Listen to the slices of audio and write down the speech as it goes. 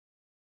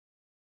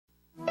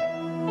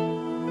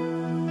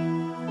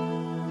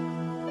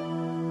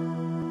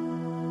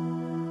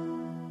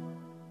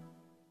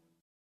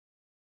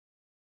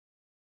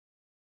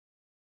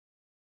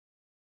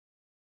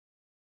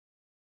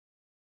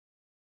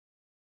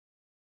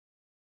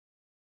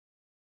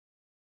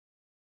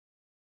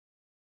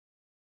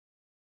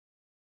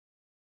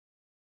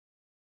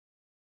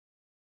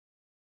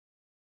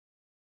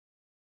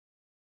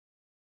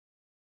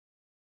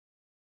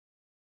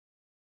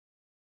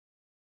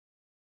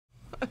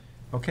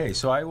Okay,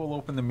 so I will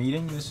open the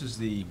meeting. This is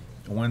the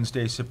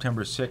Wednesday,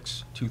 September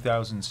 6,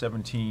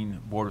 2017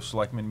 Board of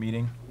Selectmen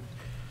meeting.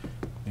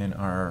 And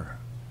our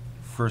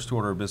first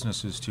order of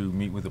business is to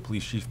meet with the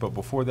police chief. But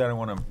before that, I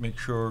want to make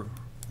sure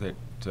that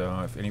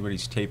if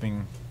anybody's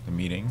taping the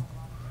meeting,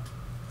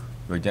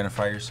 you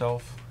identify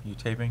yourself. Are you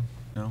taping?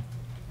 No?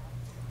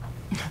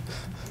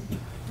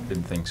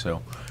 Didn't think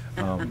so.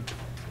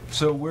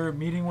 So we're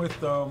meeting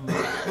with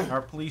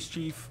our police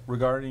chief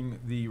regarding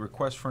the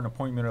request for an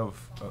appointment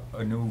of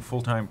a new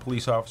full-time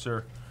police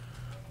officer,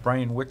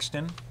 Brian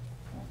Wixton.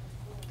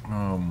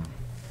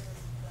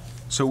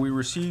 So we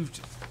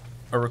received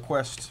a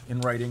request in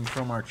writing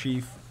from our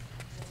chief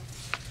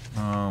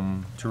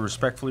to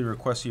respectfully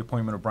request the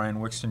appointment of Brian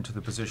Wixton to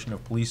the position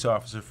of police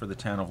officer for the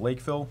town of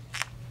Lakeville.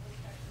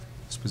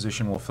 This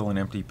position will fill an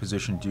empty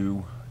position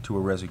due to a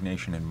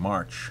resignation in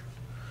March.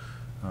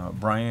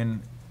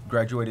 Brian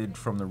graduated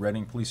from the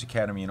Reading Police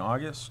Academy in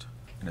August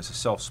and is a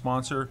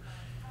self-sponsor.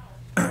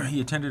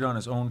 He attended on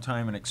his own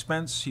time and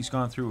expense. He's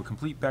gone through a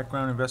complete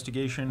background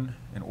investigation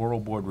and oral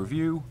board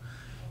review.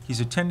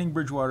 He's attending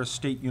Bridgewater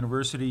State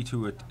University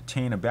to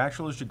attain a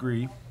bachelor's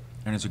degree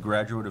and is a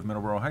graduate of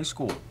Middleborough High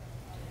School.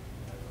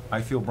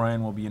 I feel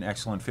Brian will be an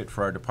excellent fit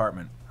for our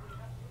department.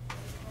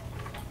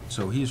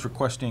 So he is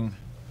requesting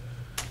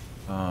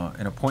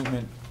an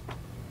appointment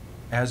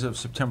as of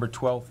September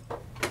 12th,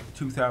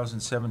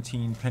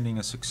 2017, pending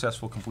a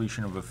successful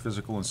completion of a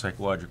physical and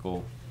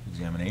psychological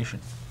examination.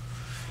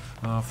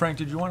 Frank,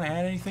 did you want to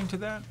add anything to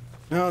that?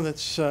 No,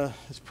 that's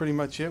pretty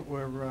much it.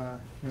 We're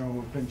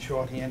we've been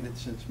shorthanded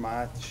since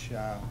March.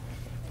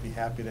 Be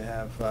happy to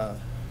have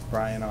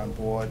Brian on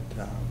board.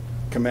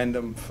 Commend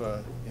him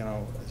for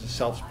as a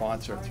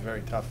self-sponsor. It's a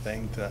very tough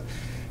thing to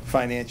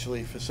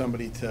financially for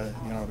somebody to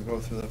to go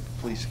through the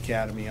police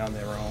academy on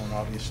their own.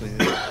 Obviously,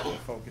 they're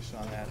focused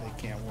on that.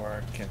 They can't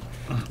work, and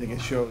I think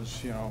it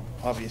shows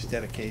obvious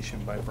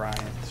dedication by Brian.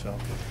 So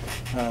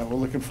we're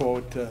looking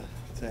forward to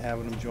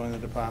having him join the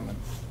department.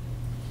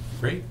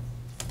 Great.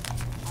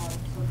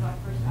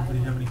 Anybody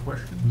have any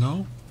questions?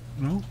 No.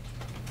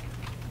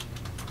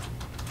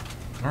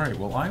 All right,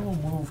 well, I will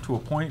move to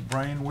appoint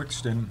Brian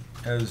Wixton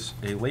as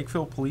a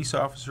Lakeville Police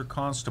Officer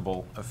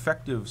Constable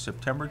effective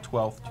September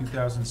 12th,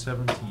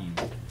 2017,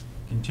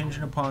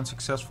 contingent upon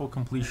successful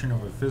completion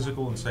of a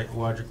physical and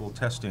psychological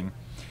testing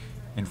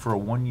and for a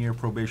one-year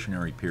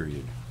probationary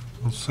period.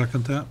 I'll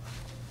second that.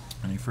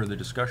 Any further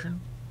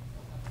discussion?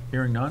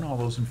 Hearing none, all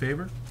those in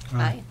favor?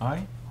 Aye.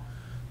 Aye.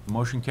 The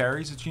motion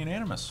carries. It's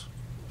unanimous.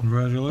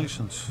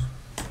 Congratulations.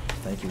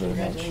 Thank you very much.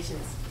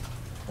 Congratulations.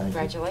 Thank you.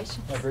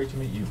 Congratulations. Great to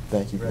meet you.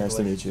 Thank you. Nice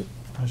to meet you.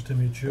 Nice to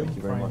meet you. Thank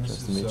you very Brian, much.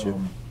 this Nice to is, meet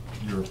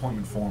you. your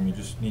appointment form. You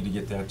just need to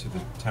get that to the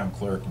town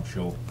clerk and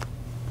she'll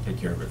take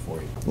care of it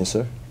for you. Yes,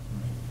 sir.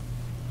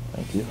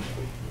 Thank you.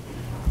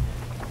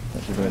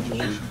 Thank you very much.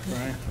 Congratulations,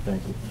 Brian.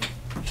 Thank you.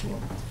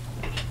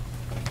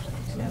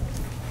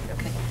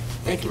 Okay.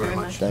 Thank you very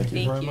much. Thank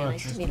you very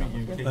much. Nice to meet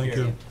you. Take Thank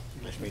care. you.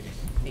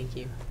 Thank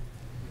you.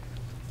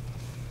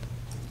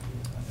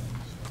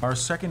 Our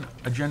second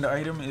agenda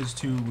item is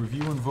to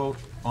review and vote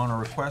on a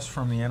request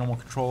from the Animal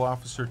Control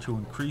Officer to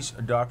increase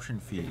adoption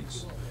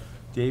fees.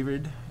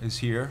 David is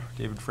here,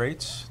 David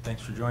Freitz,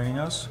 thanks for joining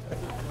us.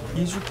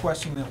 He's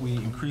requesting that we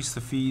increase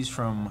the fees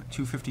from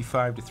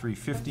 $255 to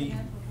 $350.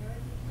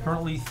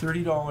 Currently,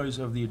 $30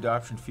 of the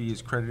adoption fee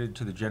is credited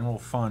to the general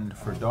fund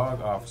for dog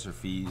officer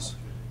fees,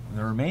 and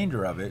the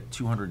remainder of it,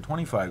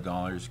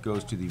 $225,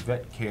 goes to the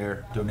vet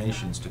care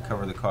donations to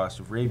cover the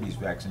cost of rabies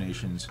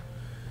vaccinations,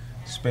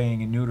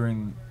 spaying and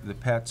neutering the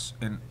pets,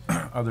 and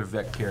other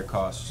vet care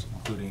costs,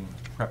 including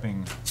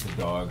prepping the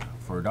dog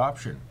for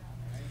adoption.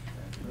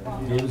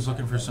 David's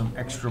looking for some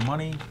extra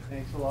money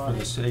for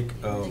the sake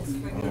of,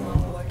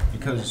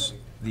 because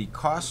the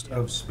cost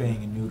of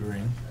spaying and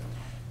neutering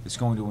is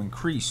going to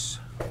increase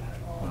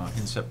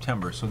in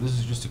September. So this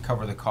is just to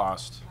cover the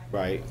cost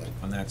Right.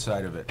 on that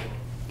side of it.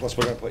 Plus,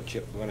 we're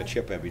gonna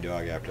chip every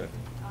dog after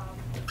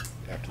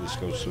this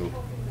goes through.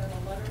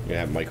 We're gonna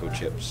have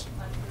microchips.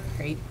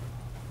 Great.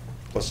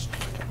 Plus,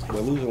 we're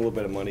losing a little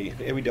bit of money.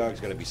 Every dog's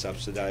gonna be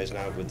subsidized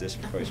now with this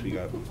price we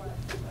got,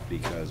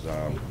 because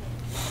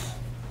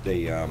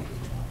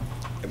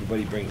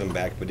everybody brings them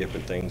back for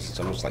different things. It's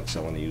almost like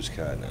selling a used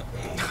car now.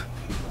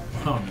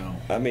 Oh, no.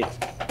 I mean,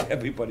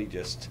 everybody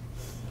just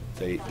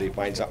they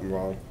find something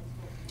wrong.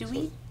 Do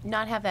we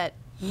not have that,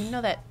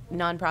 that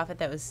nonprofit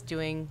that was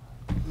doing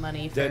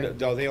money for?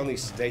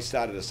 They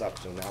started us up,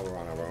 so now we're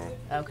on our own.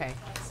 Okay,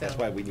 so. That's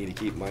why we need to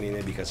keep money in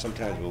there, because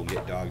sometimes we'll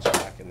get dogs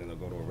back and then they'll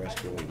go to a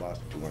rescue and we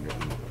lost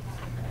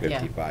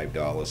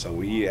 $255. So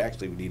we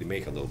actually need to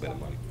make a little bit of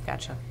money.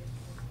 Gotcha.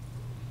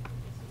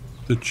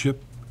 The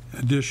chip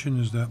edition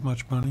is that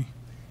much money?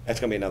 That's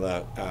gonna be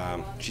another,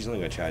 she's only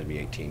gonna charge me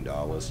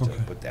 $18 to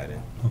Okay. put that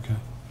in. Okay.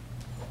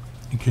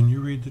 And can you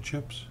read the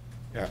chips?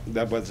 Yeah,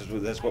 that's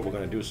what we're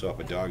gonna do, so if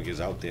a dog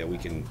is out there, we'll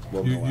know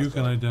You our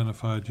can dog.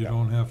 identify it. You Yeah.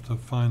 don't have to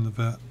find the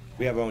vet.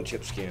 We have our own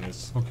chip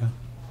scanners. Okay.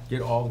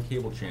 Get all the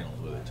cable channels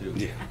with it, too.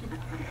 Yeah.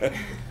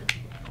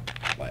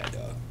 Buy a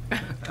dog.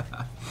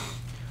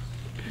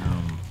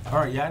 All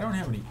right, yeah, I don't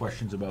have any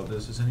questions about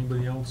this. Does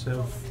anybody else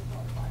have?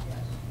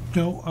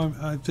 No,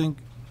 I think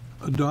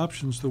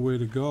adoption's the way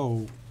to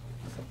go,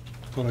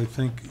 but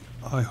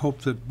I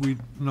hope that we,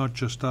 not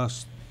just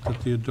us,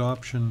 that the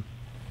adoption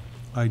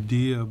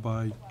idea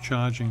by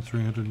charging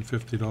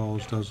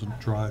 $350 doesn't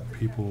drive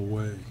people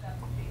away,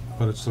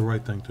 but it's the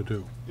right thing to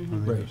do. I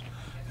think Right.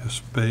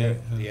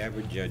 The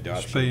average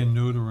adoption. Spay and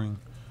neutering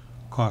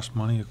costs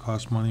money,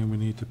 and we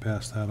need to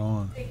pass that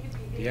on.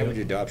 The average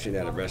adoption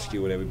at a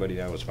rescue with everybody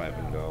now is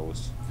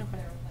 $500.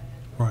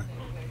 Right.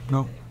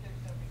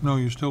 No,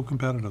 you're still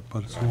competitive,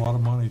 but it's a lot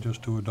of money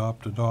just to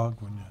adopt a dog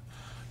when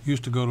you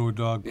used to go to a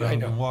dog Yeah, I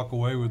pound know. and walk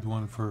away with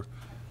one for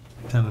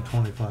 10 to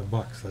 25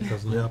 bucks. That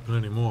doesn't happen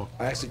anymore.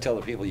 I actually tell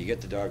the people, you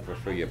get the dog for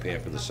free, you're paying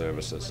for the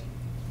services.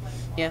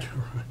 Yeah.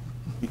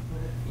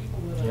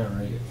 Yeah,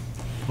 right.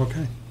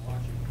 Okay.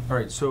 All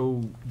right,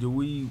 so do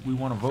we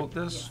want to vote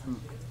this?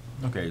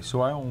 Okay,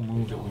 so I will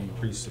move that we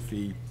increase the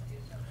fee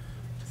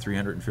to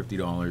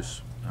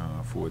 $350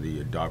 for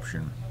the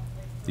adoption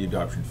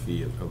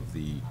fee of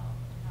the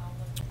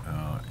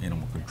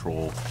Animal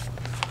Control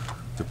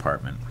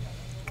Department.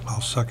 I'll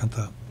second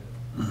that.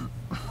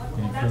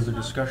 Any further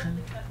discussion?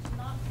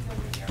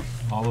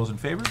 All those in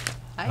favor?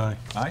 Aye.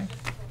 Aye?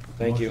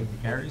 Thank you. Motion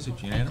carries,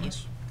 it's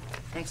unanimous.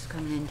 Thanks for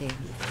coming in, David.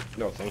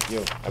 No, thank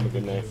you. Have a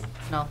good night.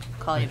 And I'll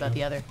call you about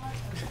the other.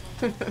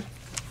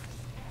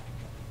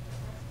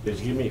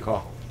 Just give me a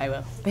call. I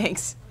will.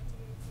 Thanks.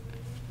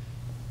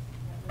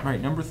 All right,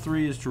 number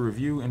 3 is to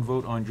review and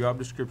vote on job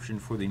description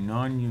for the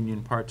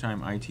non-union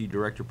part-time IT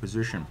director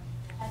position.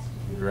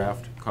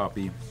 Draft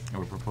copy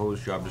of a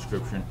proposed job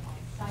description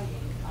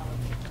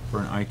for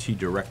an IT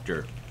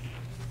director.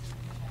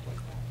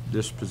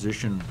 This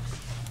position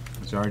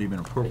has already been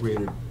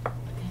appropriated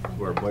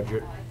to our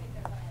budget.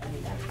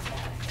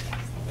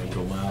 It would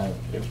allow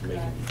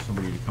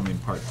somebody to come in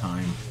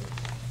part-time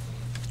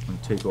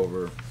and take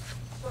over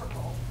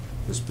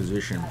this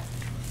position.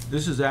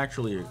 This is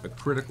actually a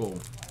critical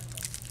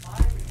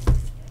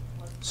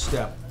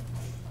step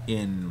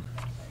in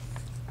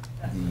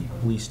the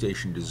police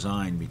station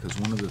design, because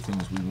one of the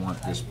things we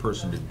want this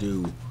person to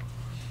do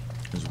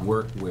is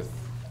work with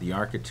the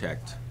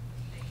architect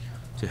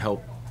to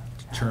help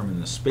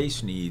determine the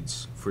space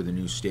needs for the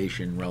new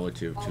station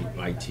relative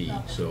to IT.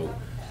 So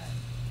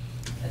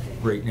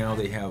right now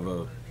they have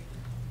a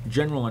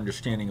general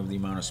understanding of the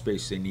amount of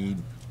space they need.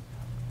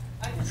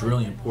 It's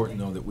really important,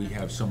 though, that we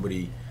have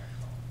somebody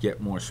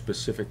get more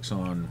specifics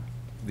on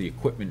the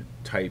equipment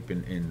type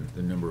and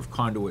the number of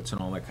conduits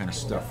and all that kind of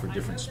stuff for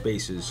different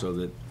spaces, so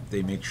that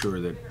they make sure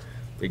that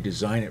they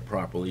design it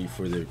properly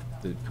for the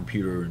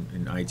computer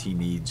and IT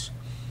needs,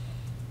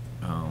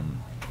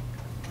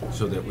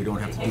 so that we don't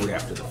have to do it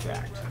after the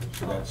fact.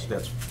 So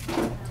that's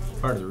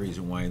part of the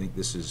reason why I think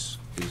this is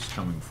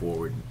coming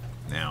forward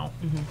now.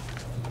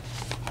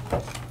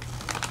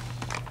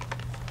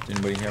 Does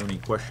anybody have any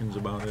questions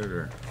about it,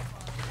 or?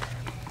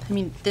 I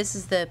mean, this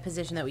is the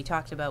position that we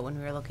talked about when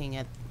we were looking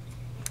at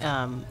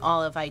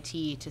all of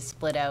IT, to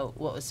split out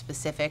what was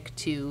specific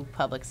to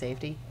public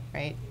safety,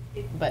 right?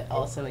 But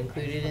also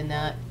included in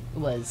that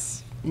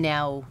was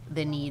now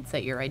the needs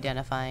that you're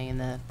identifying in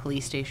the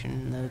police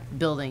station, the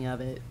building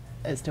of it,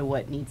 as to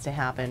what needs to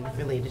happen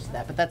related to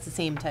that. But that's the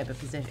same type of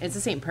position. It's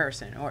the same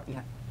person, or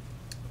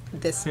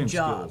this Same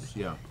job skills,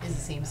 yeah. is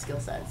the same skill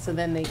set. So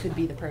then they could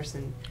be the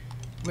person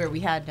where we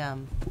had,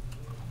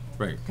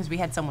 Right. because we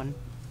had someone.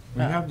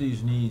 We have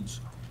these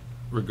needs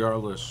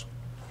regardless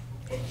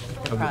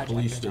of the project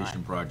police is on.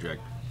 station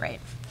project. Right.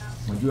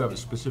 We do have a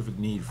specific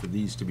need for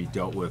these to be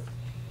dealt with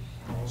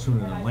sooner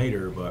than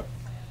later, but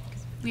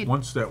We had-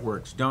 once that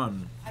work's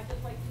done,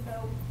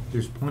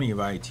 there's plenty of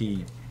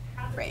IT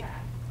Right.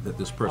 that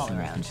this person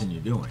will around. continue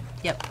doing.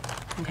 Yep.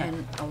 Okay.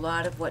 And a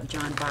lot of what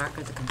John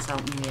Barker, the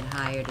consultant we had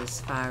hired as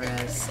far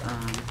as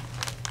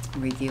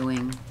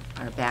reviewing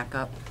our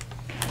backup,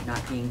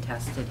 not being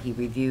tested, he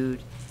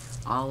reviewed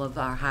all of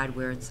our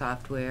hardware and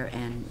software,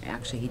 and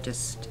actually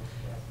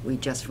we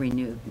just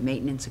renewed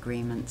maintenance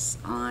agreements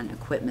on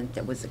equipment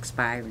that was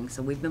expiring.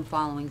 So we've been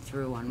following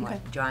through on what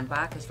Okay. John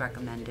Barker's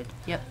recommended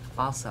Yep.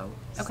 also.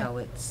 Okay. So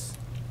it's,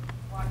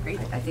 Great.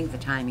 I think the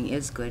timing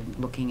is good,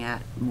 looking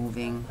at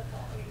moving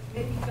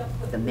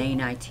the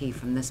main IT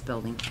from this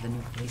building to the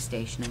new police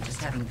station and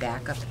just having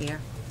backup here.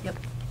 Yep.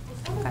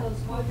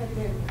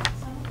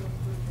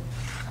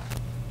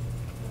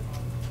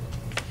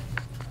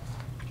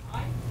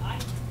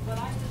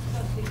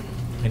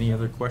 Any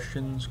other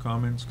questions,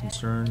 comments,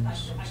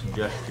 concerns,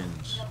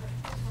 suggestions?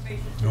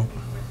 Nope.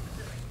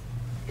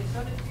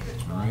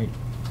 All right.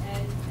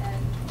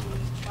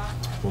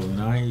 Well, then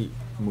I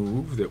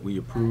move that we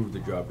approve the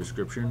job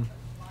description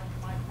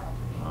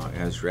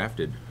as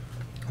drafted.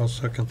 I'll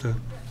second that.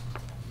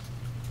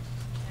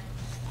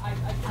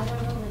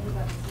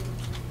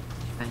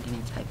 Find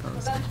any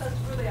typos.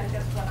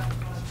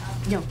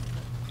 No,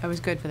 I was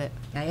good with it.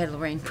 I had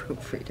Lorraine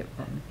proofread it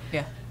for me.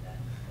 Yeah.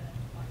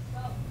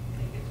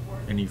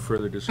 Any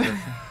further discussion?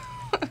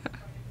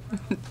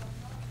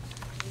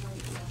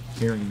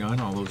 Hearing none,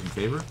 all those in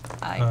favor?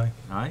 Aye.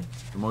 Aye.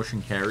 The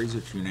motion carries,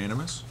 it's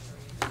unanimous.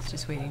 I was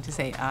just waiting to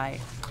say aye.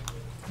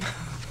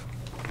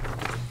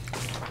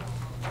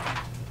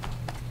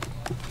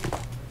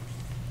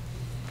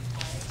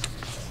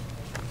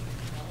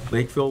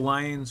 Lakeville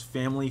Lions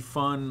Family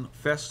Fun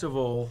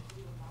Festival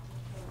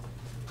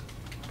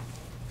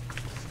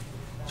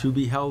to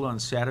be held on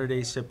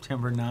Saturday,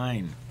 September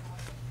 9.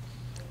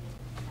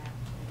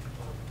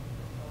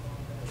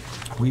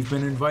 We've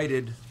been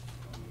invited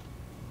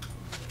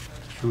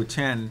to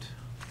attend.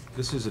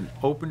 This is an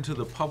open to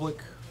the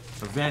public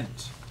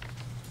event.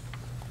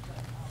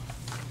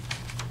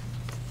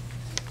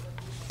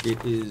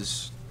 It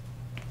is,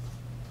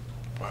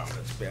 wow,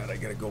 that's bad. I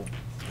gotta go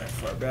that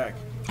far back.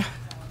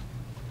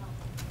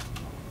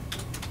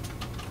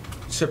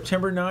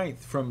 September 9th,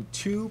 from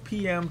 2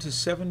 p.m. to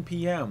 7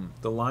 p.m.,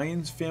 the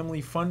Lions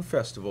Family Fun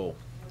Festival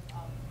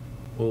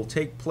will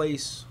take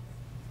place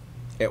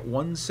at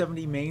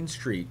 170 Main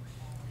Street.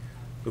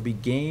 There'll be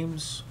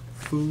games,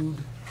 food,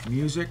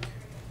 music,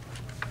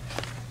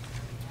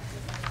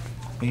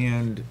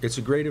 and it's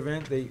a great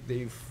event.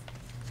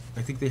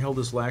 I think they held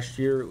this last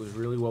year. It was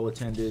really well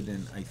attended,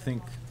 and I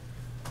think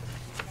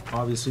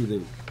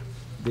obviously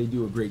they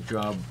do a great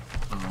job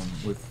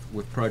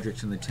with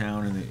projects in the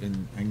town,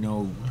 and I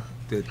know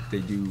that they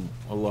do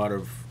a lot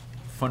of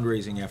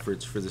fundraising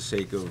efforts for the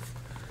sake of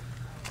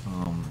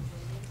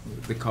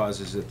the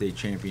causes that they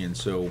champion.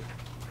 So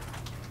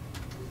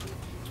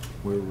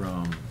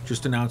we're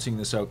just announcing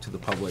this out to the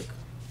public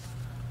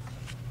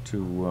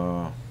to,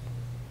 well,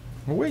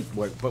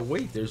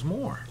 wait, there's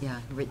more. Yeah,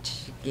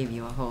 Rich gave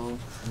you a whole,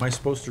 Am I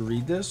supposed to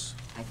read this?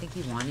 I think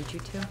he wanted you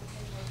to.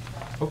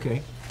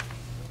 Okay.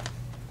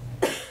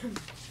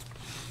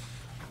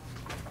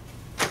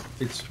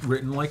 It's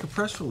written like a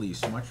press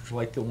release, much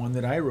like the one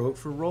that I wrote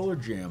for Roller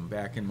Jam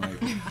back in my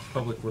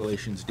public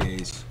relations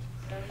days.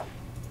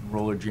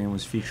 Roller Jam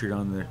was featured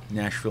on the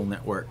Nashville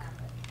network,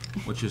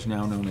 which is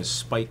now known as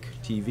Spike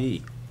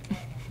TV.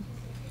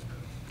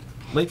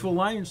 Lakeville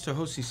Lions to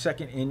host the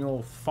second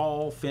annual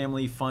Fall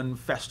Family Fun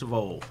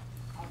Festival.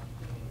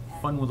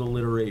 Fun with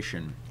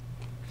alliteration.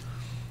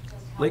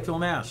 Lakeville,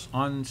 Mass.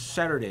 On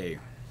Saturday,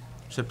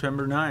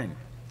 September 9.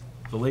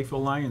 The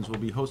Lakeville Lions will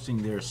be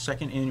hosting their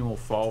second annual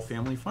Fall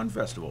Family Fun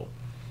Festival.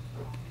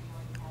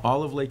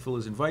 All of Lakeville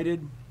is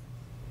invited,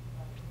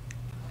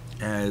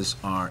 as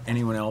are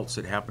anyone else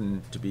that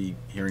happened to be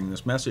hearing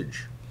this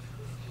message.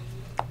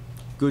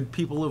 Good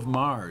people of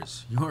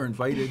Mars, you are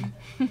invited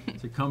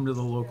to come to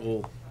the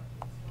local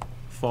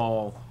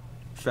Fall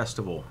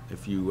Festival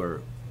if you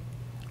are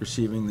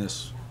receiving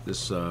this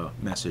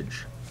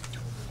message.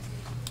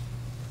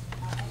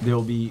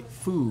 There'll be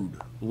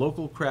food,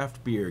 local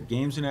craft beer,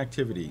 games and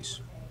activities,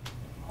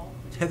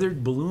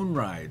 tethered balloon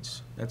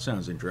rides, that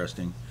sounds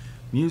interesting,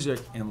 music,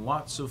 and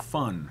lots of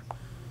fun.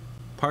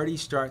 Party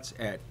starts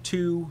at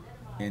 2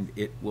 and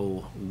it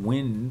will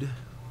wind.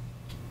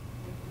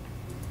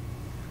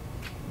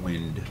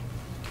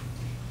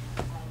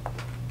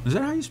 Is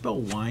that how you spell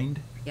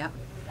wind? Yep.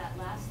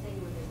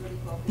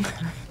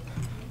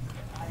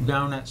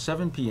 Down at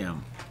 7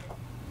 p.m.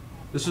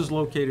 This is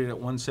located at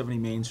 170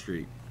 Main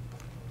Street.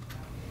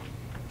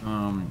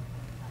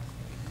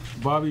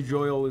 Bobby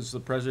Joyle is the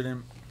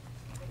president.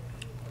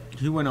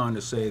 He went on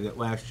to say that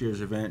last year's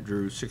event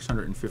drew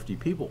 650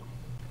 people.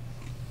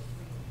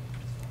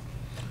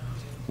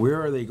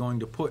 Where are they going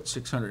to put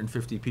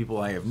 650 people?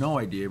 I have no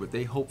idea, but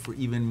they hope for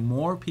even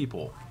more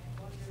people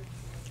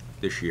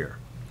this year.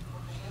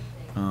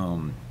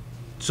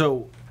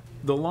 So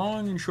the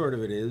long and short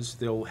of it is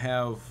they'll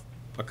have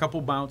a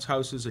couple bounce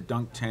houses, a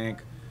dunk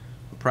tank,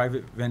 a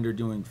private vendor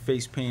doing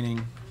face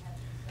painting.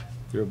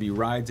 There will be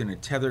rides in a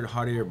tethered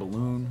hot air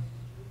balloon,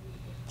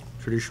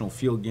 traditional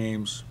field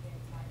games,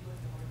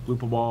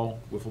 blooper ball,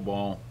 wiffle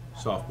ball,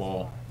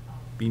 softball,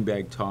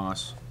 beanbag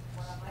toss,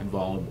 and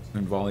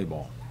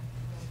volleyball.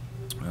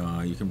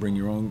 You can bring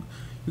your own.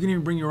 You can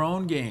even bring your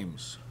own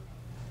games.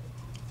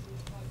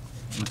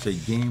 It's a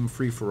game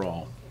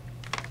free-for-all.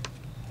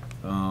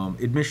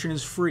 Admission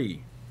is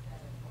free.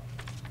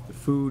 The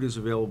food is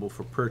available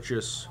for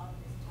purchase.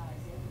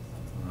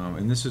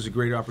 And this is a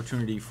great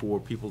opportunity for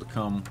people to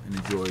come and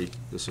enjoy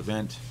this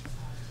event.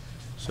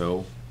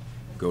 So,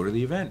 go to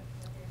the event.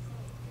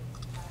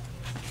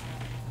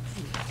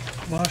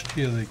 Last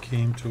year they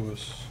came to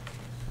us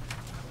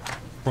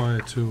prior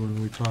to, and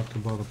we talked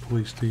about a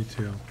police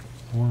detail.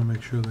 I want to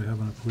make sure they're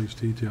having a police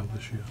detail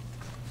this year.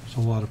 It's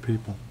a lot of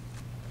people,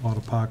 a lot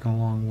of parking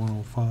along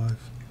 105,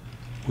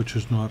 which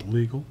is not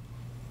legal.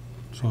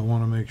 So I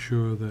want to make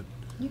sure that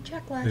You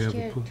checked they last have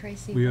year, a,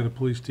 Tracy. we had a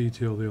police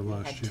detail there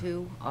last Had year.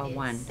 2 or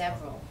 1?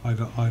 Several. I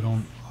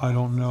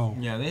don't know.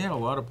 Yeah, they had a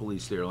lot of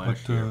police there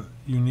last But year.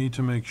 you need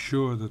to make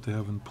sure that they're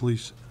having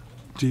police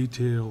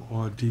detail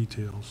or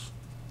details,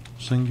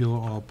 singular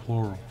or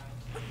plural.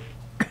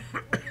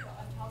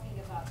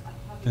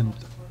 And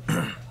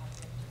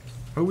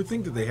I would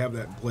think that they have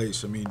that in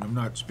place. I mean, I'm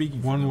not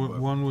speaking for one them, would,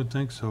 but one would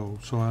think so.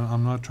 So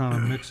I'm not trying to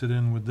mix it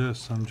in with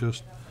this. I'm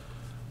just,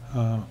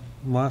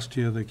 last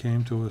year they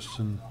came to us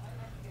and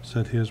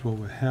said, here's what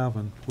we're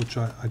having, which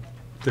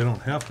they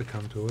don't have to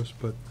come to us,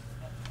 but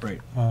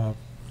right.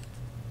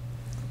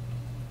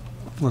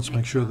 let's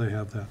make sure they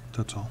have that,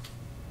 that's all.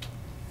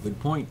 Good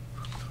point.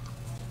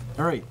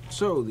 All right,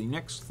 so the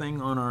next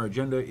thing on our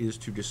agenda is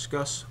to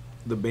discuss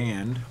the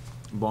bond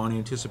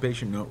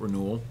anticipation note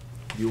renewal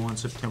due on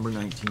September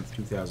 19th,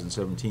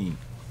 2017.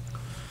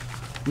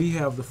 We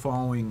have the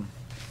following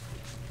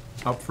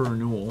up for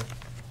renewal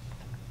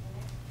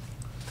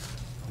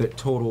that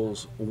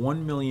totals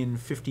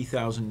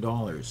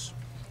 $1,050,000.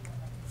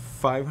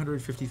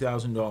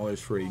 $550,000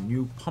 for a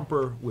new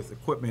pumper with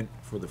equipment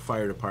for the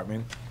fire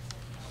department,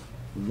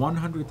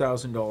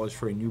 $100,000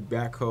 for a new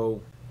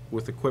backhoe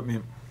with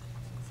equipment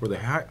for the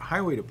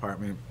highway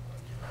department,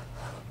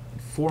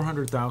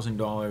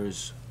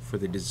 $400,000 for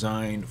the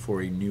design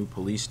for a new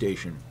police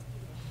station.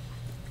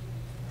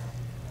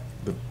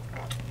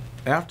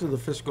 After the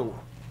fiscal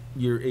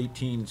year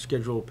 18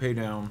 schedule pay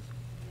down,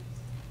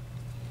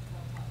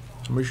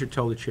 somebody should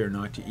tell the chair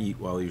not to eat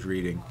while he's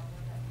reading.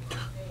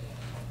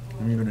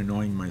 I'm even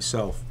annoying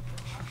myself.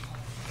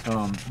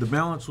 The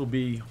balance will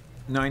be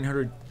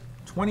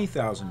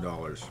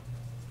 $920,000.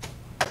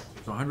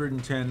 So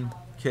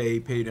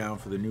 $110K pay down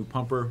for the new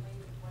pumper,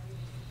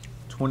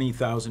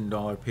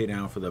 $20,000 pay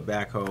down for the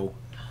backhoe,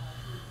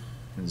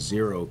 and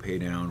 $0 pay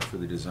down for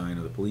the design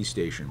of the police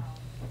station.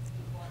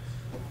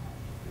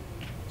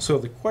 So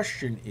the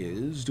question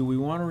is, do we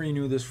want to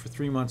renew this for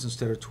 3 months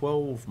instead of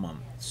 12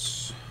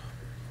 months?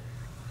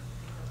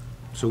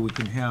 So we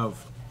can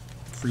have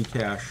free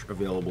cash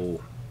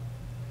available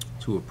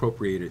to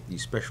appropriate at the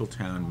special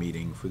town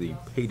meeting for the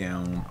pay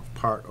down of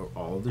part or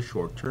all of the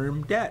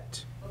short-term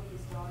debt.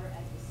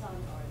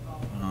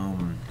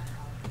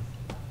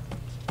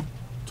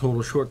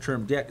 Total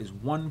short-term debt is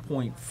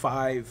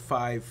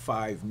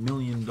 $1.555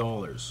 million.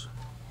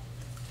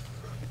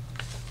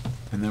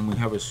 And then we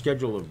have a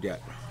schedule of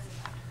debt.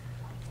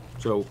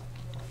 So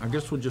I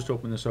guess we'll just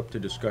open this up to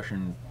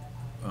discussion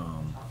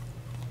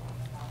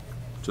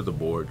to the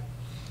board.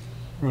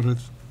 Right,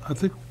 I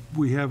think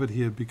we have it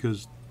here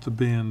because the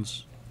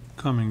band's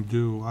coming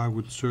due. I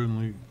would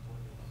certainly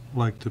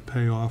like to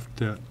pay off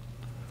debt.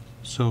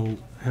 So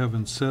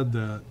having said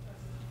that,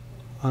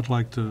 I'd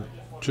like to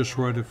just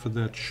write it for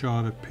that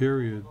shorter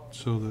period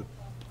so that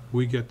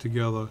we get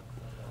together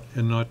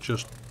and not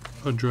just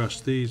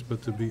address these,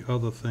 but there be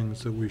other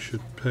things that we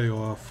should pay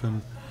off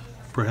and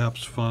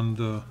perhaps fund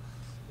the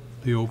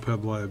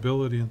OPEB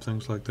liability and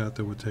things like that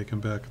that were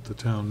taken back at the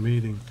town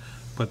meeting.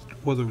 But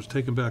whether it was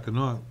taken back or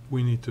not,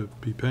 we need to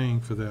be paying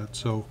for that.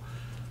 So,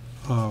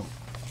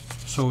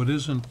 so it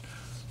isn't.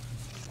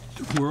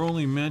 We're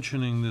only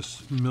mentioning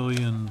this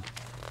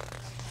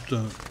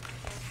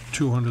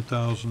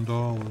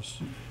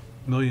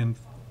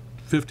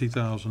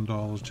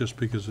 $1,200,000 just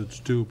because it's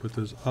due. But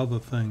there's other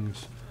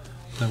things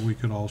that we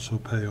could also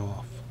pay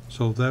off.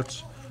 So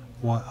that's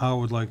why I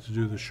would like to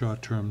do the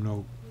short-term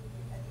note,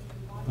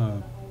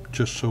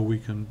 just so we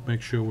can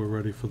make sure we're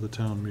ready for the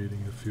town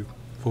meeting. If you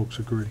folks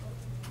agree.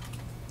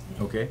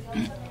 Okay.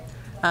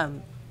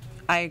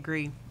 I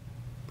agree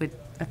with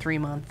a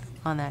 3-month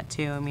on that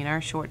too. I mean,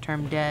 our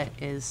short-term debt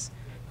is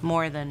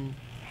more than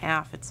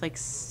half. It's like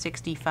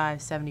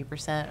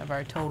 65–70% of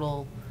our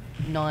total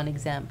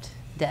non-exempt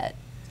debt.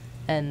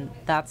 And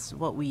that's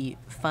what we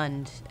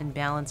fund and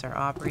balance our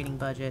operating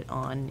budget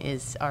on,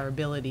 is our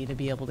ability to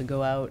be able to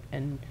go out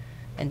and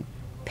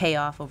pay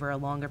off over a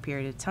longer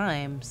period of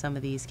time some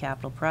of these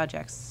capital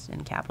projects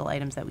and capital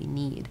items that we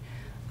need.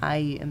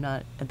 I am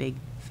not a big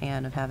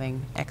fan of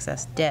having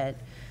excess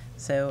debt.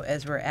 So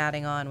as we're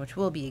adding on, which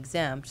will be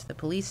exempt, the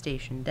police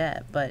station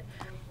debt, but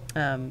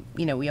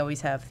you know, we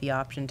always have the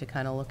option to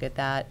kind of look at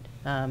that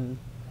and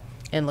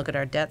look at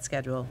our debt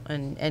schedule.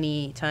 And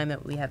any time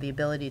that we have the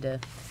ability to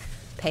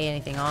pay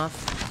anything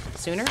off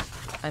sooner,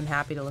 I'm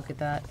happy to look at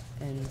that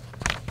and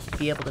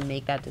be able to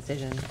make that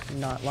decision and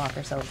not lock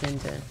ourselves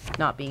into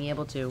not being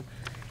able to.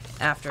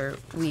 After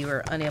we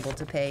were unable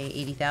to pay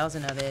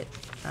 80,000 of it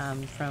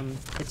from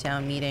the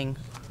town meeting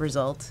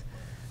result,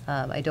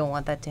 I don't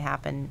want that to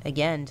happen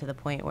again, to the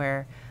point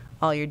where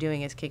all you're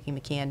doing is kicking the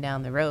can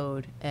down the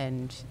road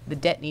and the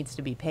debt needs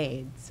to be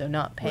paid. So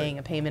not paying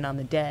a payment on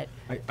the debt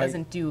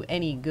doesn't do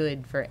any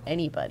good for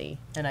anybody.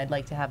 And I'd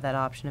like to have that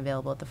option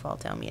available at the fall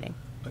town meeting.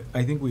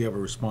 I think we have a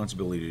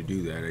responsibility to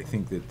do that. I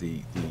think that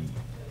the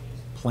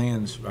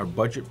plans, our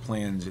budget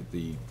plans at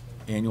the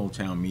annual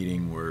town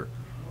meeting were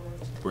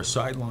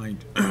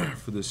sidelined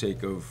for the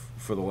sake of,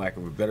 for the lack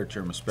of a better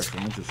term, a special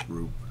interest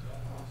group,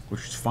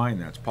 which is fine,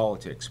 that's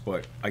politics,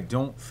 but I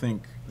don't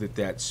think that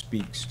that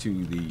speaks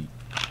to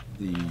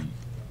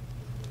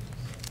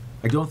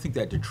I don't think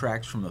that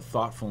detracts from the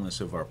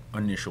thoughtfulness of our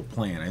initial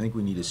plan. I think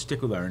we need to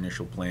stick with our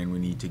initial plan. We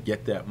need to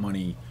get that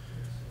money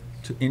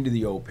into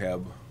the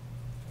OPEB.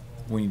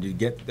 We need to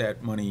get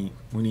that money,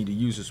 we need to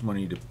use this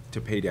money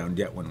to pay down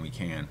debt when we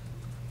can.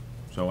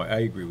 So I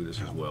agree with this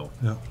as well.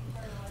 Yeah.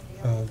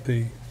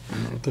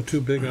 The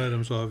two big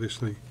items,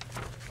 obviously,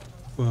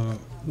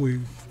 the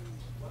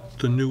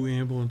new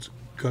ambulance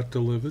got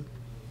delivered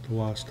the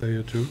last day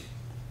or two,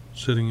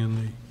 sitting in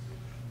the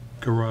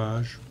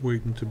garage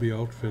waiting to be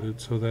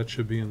outfitted, so that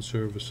should be in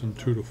service in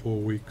 2 to 4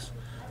 weeks.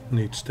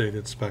 Needs state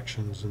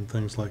inspections and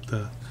things like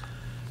that.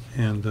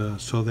 And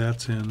so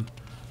that's in.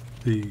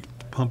 The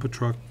pumper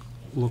truck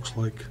looks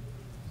like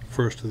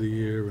first of the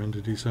year, end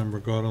of December.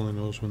 God only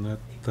knows when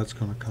that's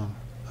gonna come.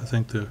 I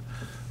think they're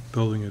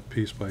building it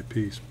piece by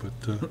piece,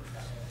 but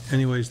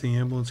anyways, the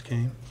ambulance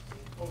came.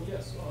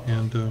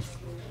 And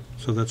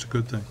so that's a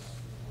good thing.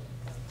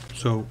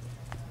 So,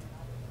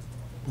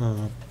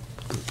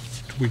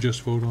 we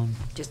just vote on?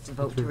 Just to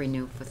vote to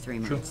renew for 3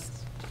 months.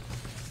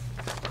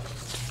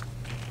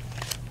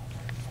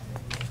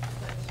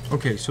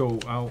 Okay, so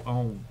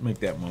I'll make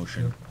that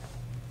motion.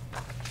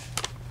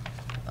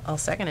 I'll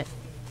second it.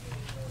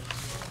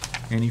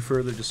 Any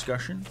further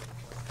discussion?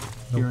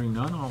 Hearing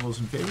none, all those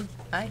in favor?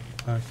 Aye.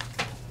 Aye.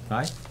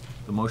 Aye.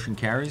 The motion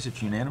carries,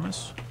 it's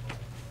unanimous.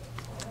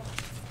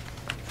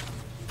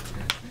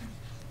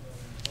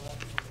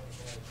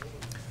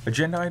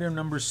 Agenda item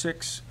number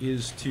 6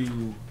 is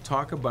to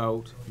talk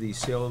about the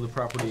sale of the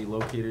property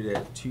located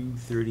at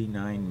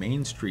 239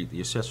 Main Street,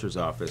 the assessor's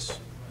office.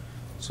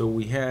 So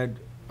we had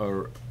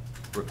a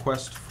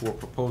request for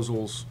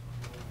proposals,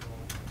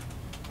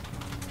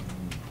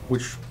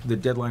 which the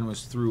deadline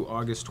was through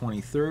August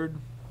 23rd.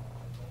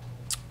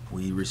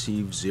 We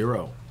received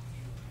 0.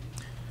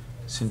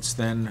 Since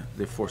then,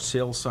 the for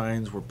sale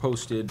signs were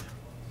posted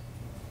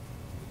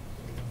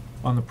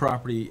on the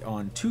property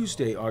on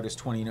Tuesday, August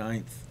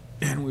 29th,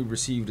 and we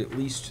received at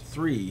least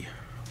 3.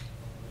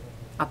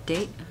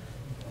 Update,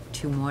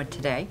 2 more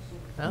today.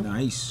 Oh.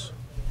 Nice.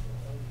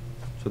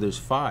 So there's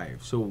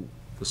 5. So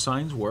the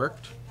signs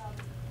worked.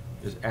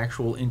 There's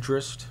actual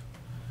interest.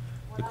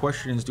 The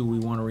question is, do we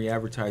want to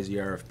re-advertise the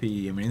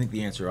RFP? I mean, I think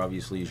the answer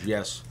obviously is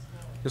yes.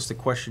 Just the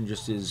question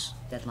just is,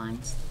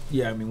 Deadlines.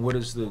 yeah, I mean, what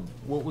was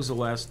the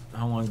last,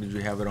 how long did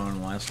you have it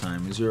on last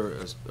time? Is there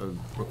a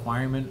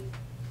requirement?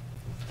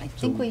 I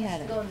think we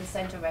had Go in the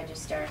central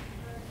register.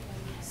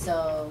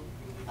 So,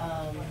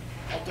 I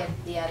get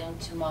the item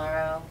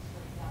tomorrow.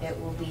 It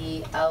will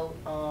be out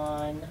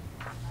on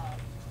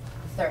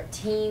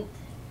 13th.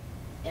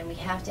 And we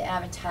have to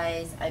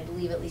advertise, I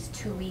believe, at least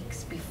 2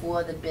 weeks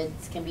before the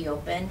bids can be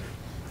opened.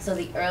 So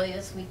the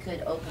earliest we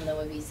could open them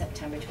would be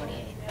September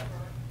 28th.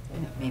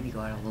 maybe go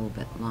out a little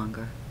bit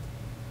longer.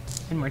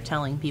 And we're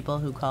telling people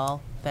who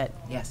call that,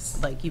 Yes.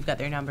 like, you've got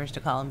their numbers to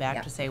call them back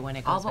Yeah. to say when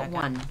it All goes but back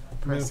one up.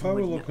 I mean, if I person were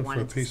would looking for a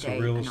want to piece of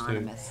stay real estate,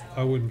 anonymous.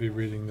 I wouldn't be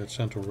reading that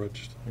central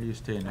register. How do you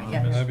stay I mean,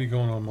 anonymous? I'd be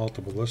going on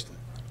multiple listing.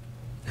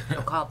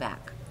 So call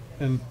back.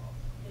 And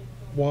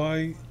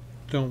why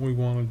don't we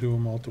want to do a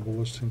multiple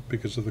listing?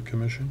 Because of the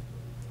commission?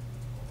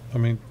 I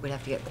mean, We'd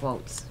have to get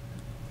quotes.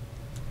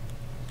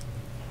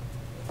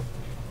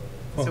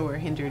 So we're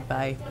hindered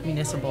by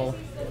municipal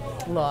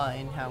law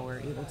and how we're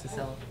able to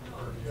sell.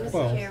 Mr.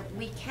 Well- Chair,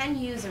 we can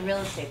use a real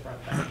estate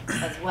broker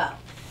as well,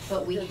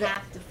 but we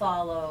have to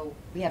follow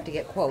We have to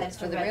get quotes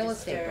for central the real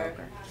estate register.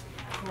 broker.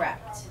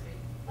 Correct.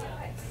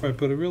 right,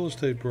 but a real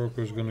estate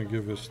broker is going to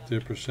give us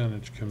their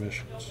percentage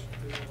commissions.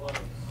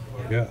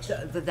 Yes.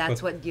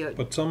 That's what you,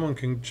 But someone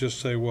can just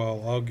say,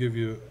 well, I'll give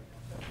you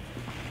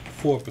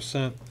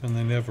 4%, and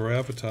they never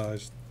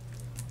advertise.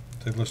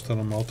 They list on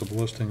a multiple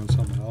listing and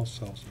someone else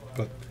sells it.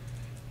 But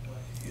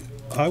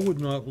I would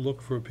not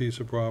look for a piece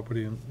of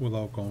property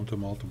without going to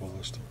multiple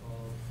listing.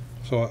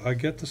 So I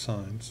get the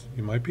signs,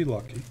 you might be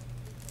lucky,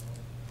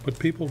 but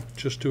people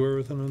just do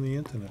everything on the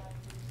internet.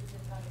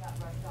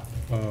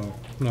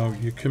 Now,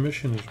 your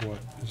commission is what?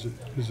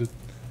 Is it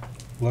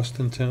less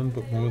than 10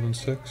 but more than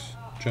 6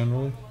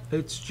 generally?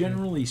 It's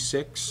generally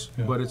 6,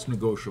 Yeah. but it's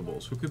negotiable,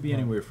 so it could be Right.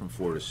 anywhere from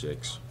 4 to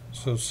 6.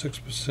 So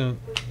 6%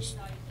 is,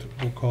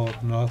 we'll call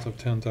it north of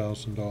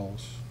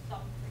 $10,000.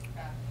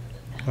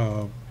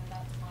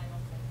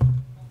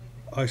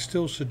 I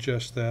still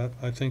suggest that.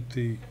 I think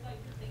the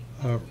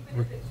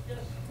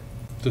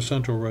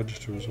central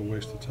register is a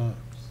waste of time.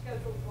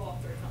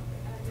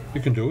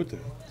 You can do it there.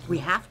 we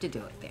have to do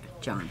it there,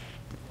 John.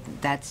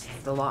 That's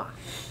the law.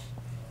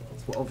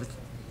 It's over,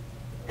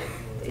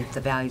 if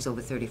the value's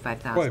over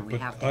 35,000, Right, we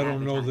but have to I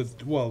don't know advertise.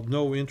 that, well,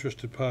 no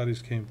interested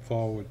parties came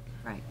forward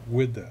Right.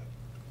 with that.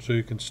 So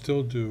you can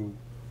still do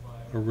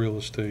a real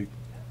estate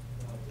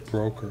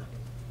broker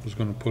who's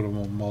gonna put them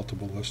on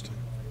multiple listing.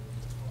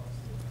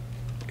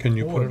 Can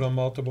you put it on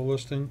multiple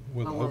listing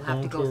Well, we'll without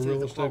have to going to go a through real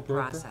the estate quote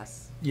broker?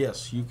 process.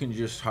 Yes, you can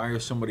just hire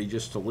somebody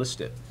just to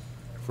list it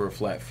for a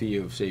flat fee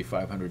of, say,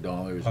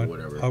 $500 or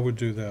whatever. I would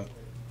do that,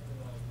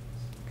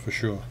 for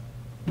sure.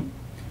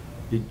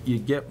 You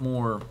get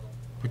more,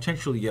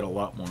 potentially get a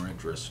lot more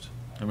interest.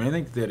 I mean, I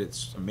think that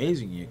it's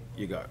amazing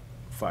you got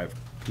 5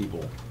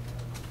 people.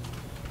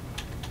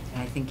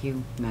 And I think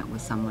you met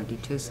with somebody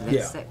too, so Yeah.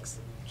 that's 6.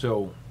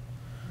 So,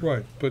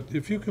 Right, but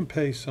if you can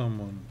pay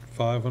someone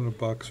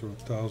 $500 or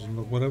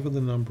 $1,000, whatever the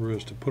number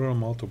is, to put it on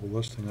multiple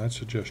listing, I'd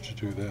suggest you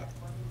do that.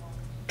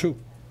 2.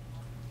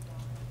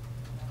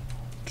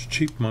 It's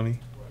cheap money.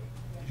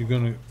 You're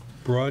gonna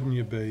broaden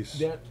your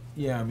base.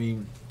 yeah, I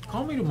mean,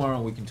 call me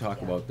tomorrow, we can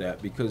talk about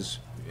that, because,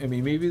 I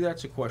mean, maybe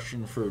that's a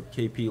question for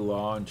KP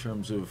Law in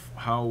terms of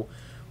how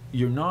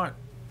you're not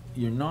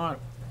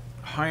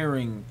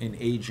hiring an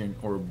agent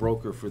or a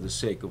broker for the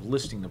sake of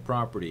listing the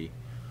property.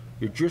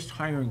 You're just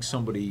hiring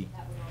somebody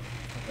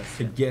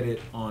to get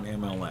it on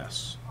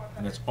MLS.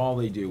 And that's all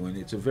they do, and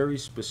it's a very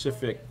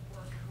specific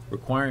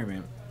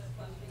requirement,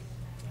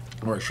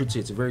 or I should say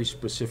it's a very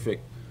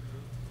specific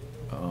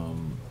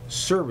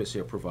service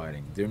they're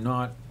providing. They're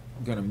not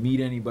gonna meet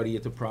anybody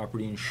at the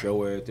property and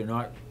show it. They're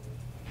not,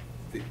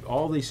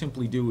 all they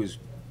simply do is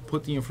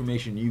put the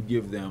information you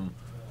give them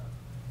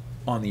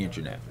on the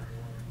internet.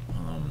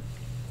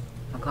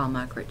 I'll call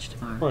Mark Rich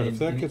tomorrow. Right, if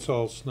that gets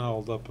all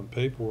snarled up in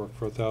paperwork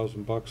for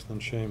 $1,000, then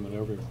shame on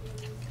everyone.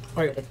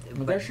 Right,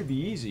 but that should be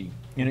easy,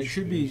 and it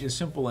should be as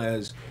simple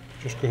as,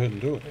 Just go ahead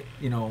and do it.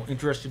 you know,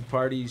 interested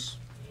parties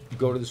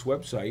go to this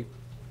website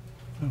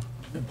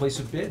and place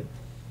a bid,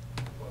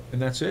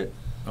 and that's it.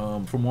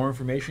 For more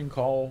information,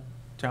 call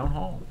Town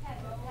Hall.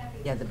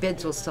 Yeah, the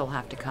bids will still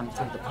have to come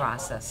through the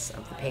process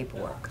of the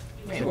paperwork,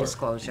 the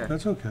disclosure.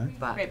 That's okay.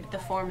 But Right, but the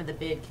form of the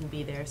bid can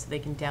be there, so they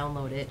can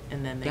download it,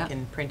 and then they Yeah.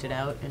 can print it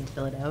out and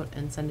fill it out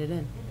and send it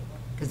in.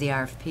 because the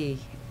RFP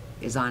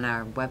is on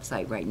our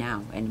website right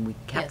now, and we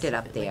kept Yes, it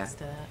up there. links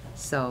to that.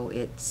 So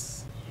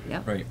it's,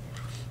 yep. Right.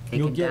 They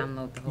You'll can get-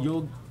 download the whole.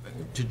 You'll,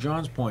 to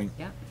John's point,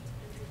 Yep.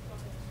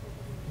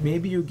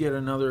 maybe you get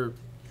another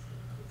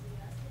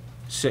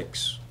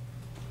 6,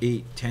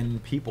 8, 10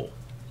 people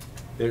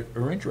that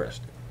are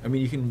interested. I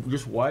mean, you can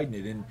just widen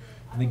it, and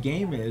the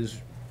game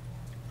is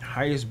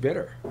highest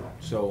bidder.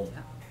 So,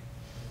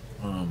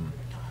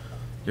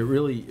 it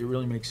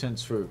really makes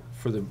sense for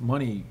the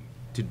money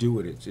to do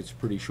it. It's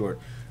pretty short.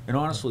 And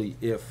honestly,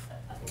 if,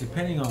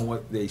 depending on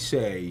what they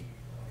say,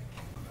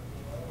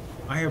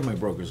 I have my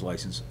broker's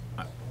license.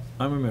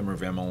 I'm a member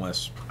of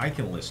MLS. I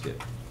can list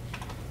it.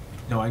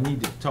 Now, I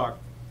need to talk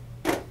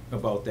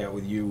about that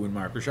with you and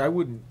Mark, which I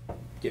wouldn't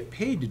get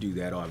paid to do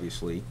that,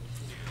 obviously,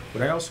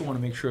 but I also want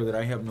to make sure that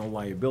I have no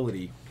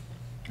liability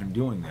in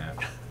doing that.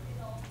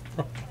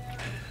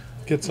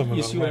 Get someone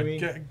You else, see what I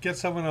mean? get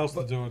someone else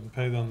to do it and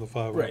pay them the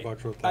 $500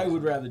 or $1,000. I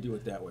would rather do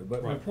it that way,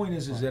 but my Right. point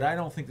is that I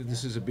don't think that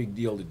this is a big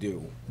deal to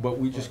do, but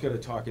we just gotta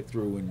talk it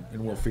through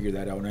and we'll figure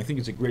that out. And I think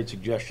it's a great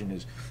suggestion,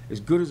 as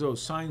good as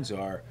those signs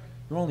are,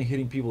 they're only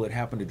hitting people that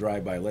happen to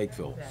drive by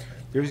Lakeville.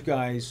 There's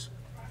guys,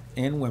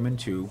 and women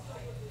too,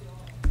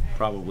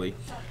 probably,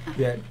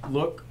 that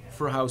look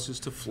for houses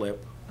to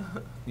flip.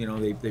 You know,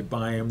 they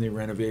buy them, they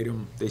renovate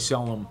them, they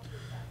sell them,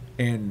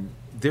 and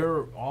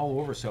they're all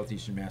over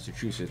southeastern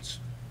Massachusetts.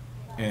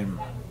 And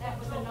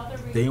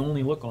they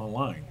only look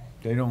online.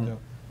 They don't.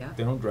 Yeah.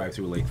 They don't drive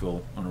through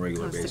Lakeville on a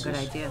regular That's basis. a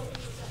good idea.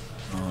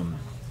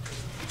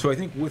 So I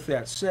think with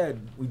that said,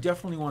 we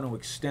definitely want to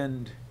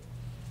extend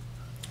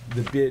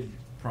the bid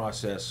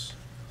process,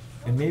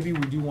 and maybe we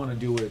do want to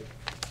do it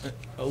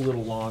a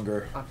little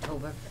longer.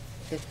 October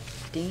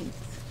 15th.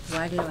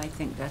 Why do I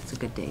think that's a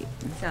good date?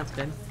 Sounds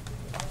good.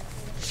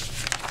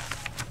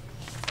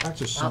 That's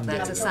a Well, Sunday.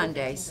 that's a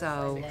Sunday,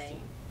 so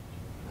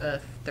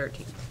Sunday.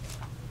 13th.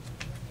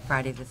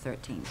 Friday the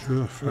 13th.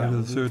 Sure, Friday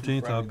we'll the do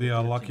 13th, Friday I'll the be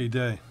our 13th. lucky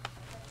day.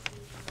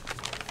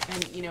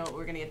 And you know,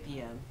 we're gonna get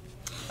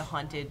the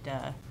haunted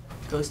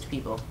ghost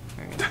people.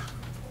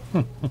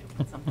 Or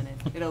something.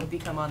 It'll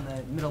become on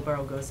the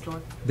Middleborough Ghost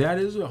Tour. That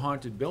is a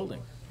haunted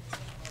building.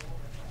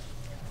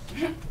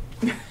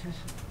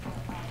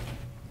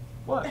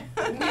 What?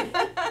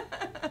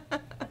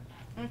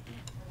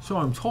 So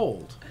I'm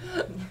told.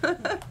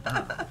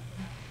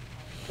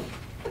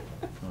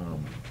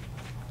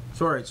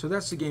 So all right, so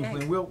that's the game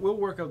plan. We'll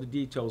work out the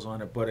details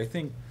on it, but I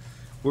think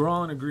we're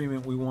all in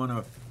agreement. We want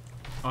to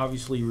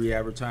obviously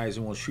re-advertise,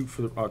 and we'll shoot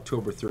for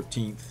October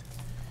 13th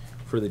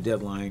for the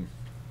deadline,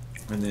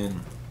 and then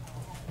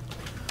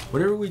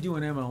whatever we do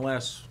in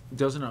MLS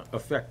doesn't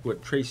affect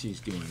what Tracy's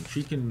doing.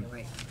 She can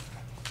Right.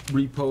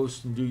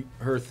 repost and do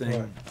her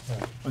thing,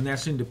 Right. and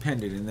that's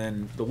independent. And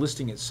then the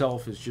listing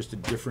itself is just a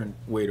different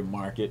way to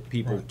market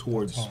people Right,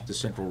 towards that's all. the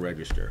central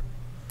register.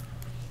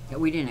 Yeah,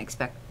 we didn't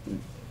expect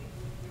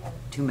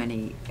too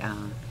many.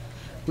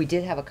 We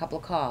did have a couple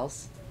of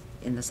calls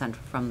in the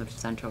central, from the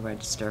central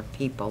register of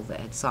people that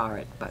had saw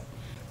it, but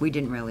we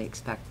didn't really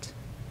expect.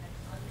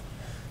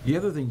 The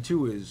other thing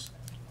too is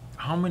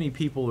how many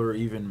people are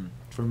even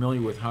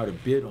familiar with how to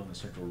bid on the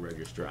central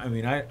register. I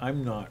mean,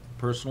 I'm not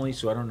personally,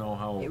 so I don't know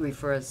how. It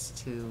refers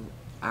to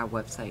our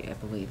website, I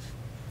believe.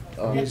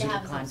 You Or have Is to it-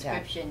 have a contact.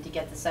 subscription to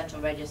get the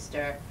central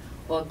register,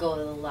 or go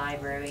to the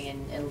library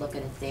and look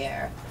at it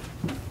there.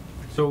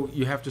 So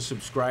you have to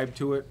subscribe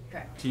to it?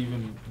 Correct. To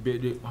even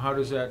bid it? How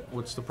does that,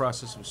 what's the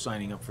process of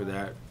signing up for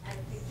that?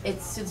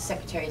 It's through the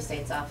Secretary of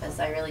State's office,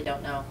 I really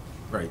don't know,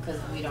 Right. because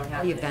we don't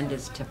have. Your to-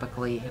 vendors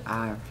typically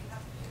are,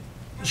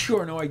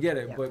 Sure, no, I get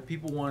it, Yeah. but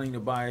people wanting to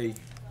buy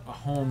a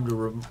home to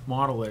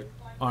remodel it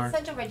The aren't.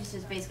 central register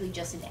is basically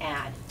just an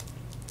ad,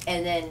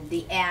 and then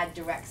the ad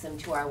directs them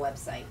to our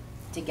website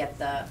to get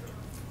the,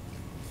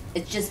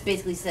 it just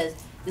basically says,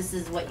 this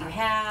is what you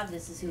have,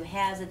 this is who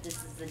has it, this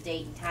is the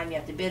date and time you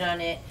have to bid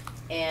on it,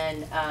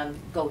 and,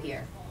 go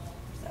here,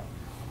 so.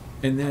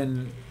 And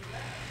then,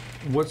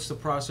 what's the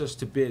process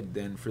to bid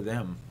then for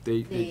them?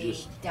 They They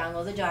just,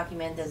 download the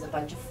document, there's a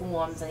bunch of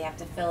forms they have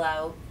to fill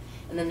out,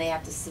 and then they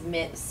have to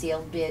submit a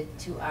sealed bid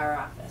to our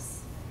office.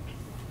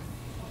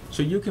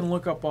 So you can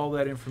look up all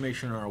that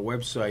information on our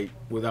website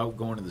without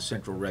going to the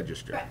central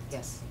register? Correct.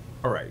 Yes.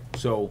 All right,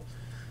 so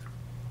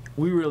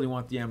we really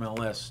want the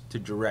MLS to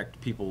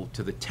direct people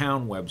to the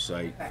town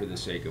website for the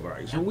sake of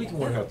ours. So we can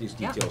work out these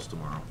Yep. details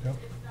tomorrow. Yep.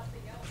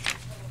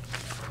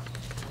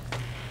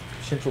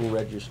 Central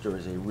register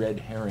is a red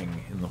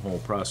herring in the whole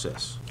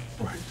process.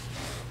 Right.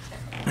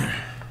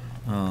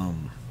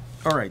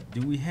 All right,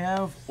 do we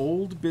have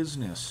old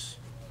business?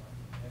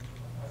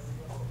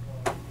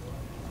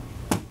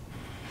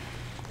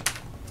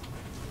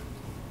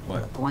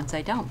 What? Once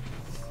I don't.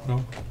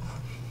 No?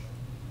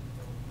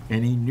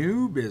 Any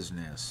new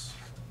business?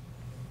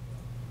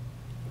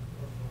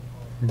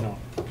 No.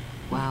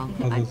 Well,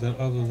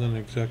 Other than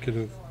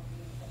executive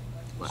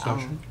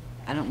session?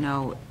 I don't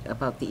know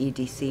about the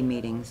EDC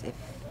meetings, if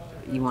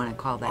you want to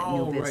call that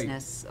Oh, new right.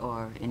 business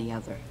or any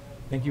other.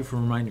 Thank you for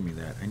reminding me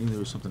that. I knew there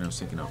was something I was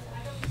thinking of.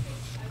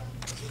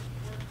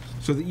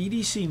 So the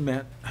EDC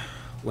met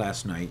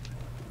last night,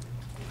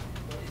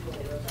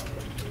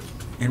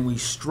 and we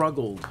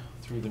struggled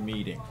through the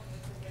meeting.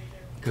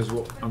 Because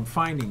what I'm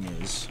finding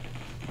is,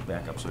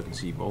 back up so I can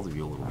see both of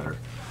you a little better.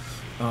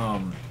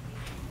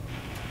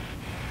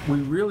 We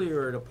really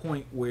are at a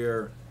point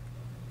where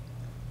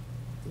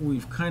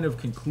we've kind of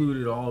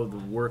concluded all of the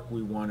work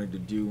we wanted to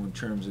do in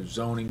terms of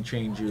zoning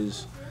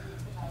changes,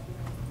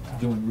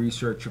 doing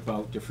research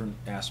about different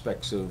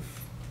aspects of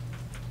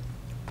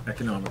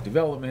economic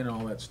development,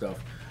 all that stuff.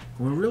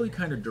 We're really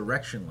kind of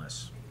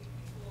directionless.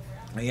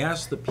 I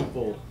asked the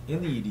people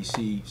in the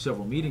EDC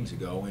several meetings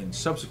ago and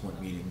subsequent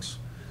meetings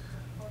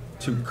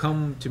to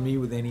come to me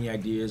with any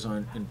ideas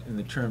on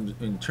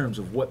in terms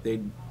of what they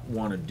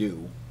want to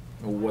do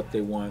or what they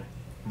want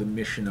the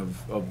mission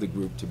of the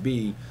group to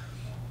be,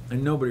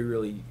 and nobody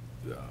really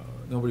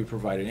nobody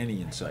provided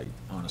any insight,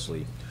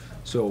 honestly.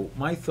 So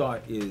my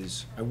thought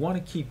is I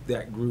want to keep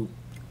that group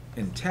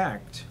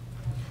intact,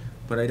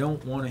 but I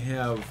don't want to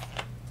have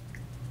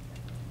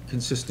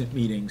consistent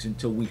meetings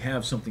until we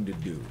have something to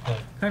do. Right.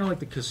 Kind of like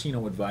the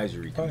Casino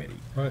Advisory Right, Committee.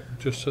 right,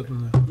 just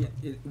sitting there.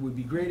 It would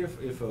be great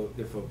if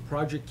a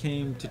project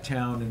came to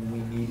town and we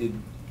needed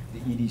the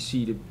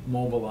EDC to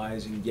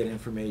mobilize and get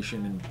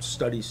information and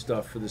study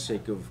stuff for the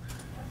sake of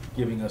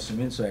giving us some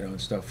insight on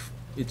stuff.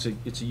 It's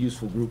a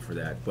useful group for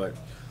that, but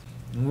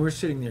when we're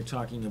sitting there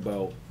talking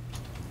about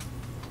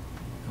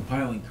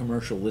compiling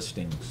commercial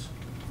listings,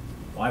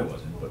 well, I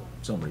wasn't, but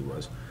somebody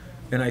was,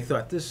 and I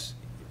thought this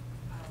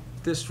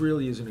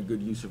really isn't a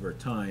good use of our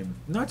time.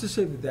 Not to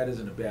say that that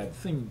isn't a bad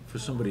thing for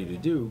somebody to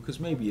do, because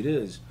maybe it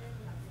is,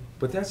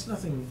 but that's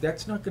not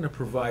going to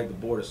provide the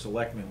Board of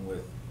Selectmen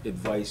with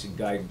advice and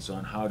guidance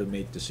on how to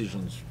make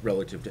decisions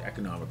relative to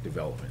economic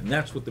development, and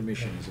that's what the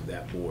mission is of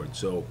that board.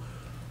 So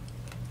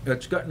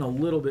it's gotten a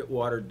little bit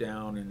watered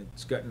down, and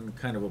it's gotten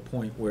kind of a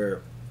point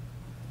where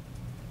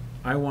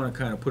I want to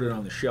kind of put it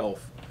on the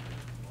shelf,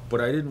 but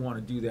I didn't want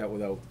to do that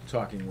without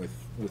talking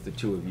with the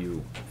two of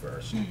you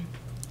first.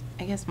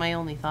 I guess my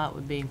only thought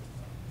would be,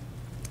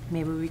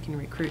 maybe we can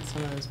recruit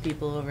some of those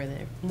people over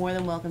there. More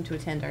than welcome to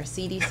attend our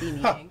CDC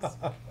meetings.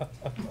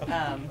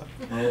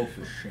 Oh,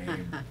 for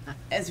shame.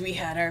 As we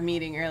had our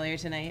meeting earlier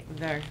tonight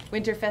with our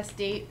Winterfest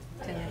date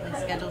tentatively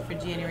scheduled for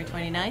January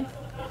 29th.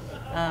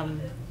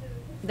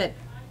 That,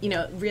 you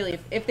know, really,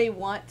 if they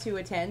want to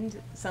attend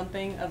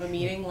something of a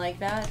meeting like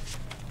that,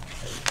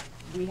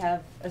 we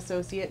have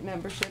associate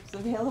memberships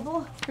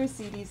available for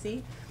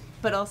CDC.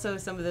 But also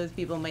some of those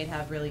people might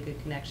have really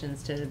good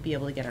connections to be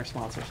able to get our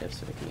sponsorships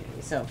for the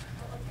community. So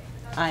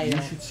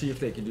You should see if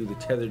they can do the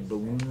tethered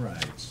balloon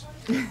rides.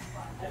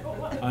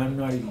 I'm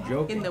not even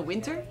joking. in the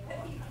winter,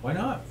 Why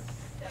not?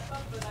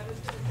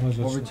 Was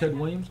it- Over at Ted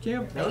Williams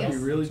Camp? That would be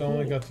really It's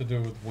only cool. got to do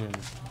with wind.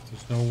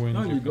 If there's no wind.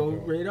 No, you can go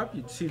right up,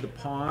 you'd see the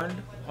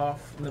pond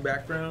off in the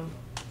background.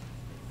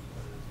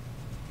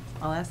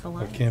 I'll ask the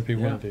line. It can't be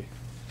Yeah. windy.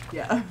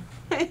 Yeah.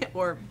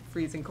 Or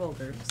freezing cold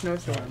or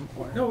snowstorm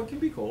or No, it can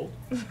be cold.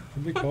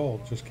 It'd be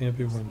cold, just can't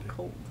be windy.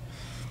 cold.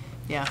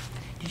 Yeah.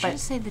 Did But- you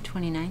say the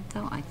 29th,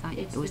 though? I thought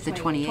It's it was the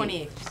 28th.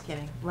 28th. Just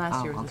kidding. Last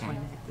Oh, year was the okay.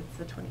 29th. It's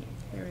the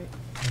 28th. You're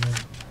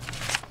right.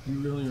 You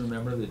really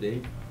remember the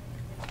date?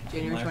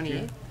 January Last year?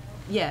 28th?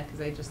 Yeah,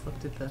 because I just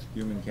looked at the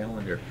Human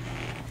calendar.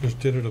 Just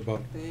did it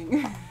about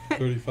thing.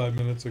 35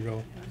 minutes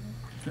ago.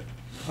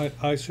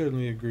 I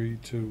certainly agree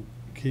to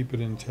keep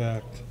it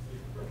intact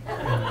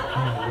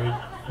and wait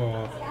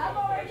for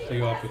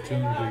the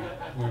opportunity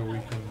where we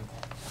can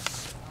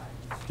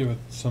give it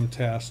some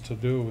tasks to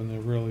do, and there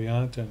really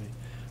aren't any.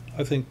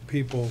 I think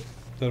people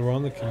that are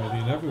on the committee,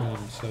 and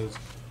everyone says,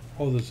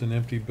 oh, there's an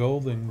empty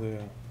building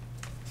there.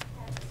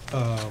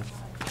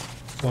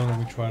 Why don't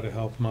we try to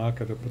help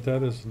market it? But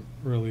that isn't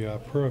really our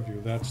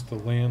purview. That's the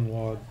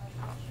landlord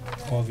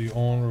or the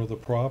owner of the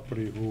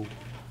property who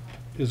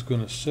is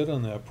gonna sit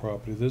on that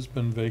property. There's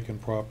been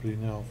vacant property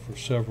now for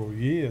several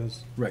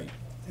years, Right.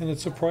 and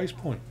it's a price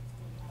point.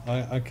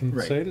 I can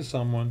Right. say to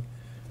someone,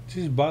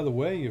 geez, by the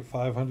way, you're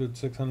 $500,000,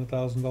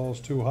 $600,000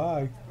 too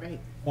high. Right.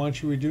 Why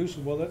don't you reduce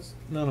it? Well, that's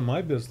none of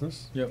my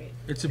business. Yep.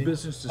 It's a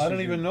business decision. I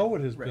don't even know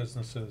what his Right.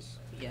 business is.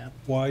 Yeah.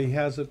 Why he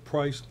has it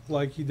priced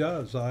like he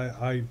does.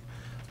 I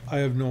I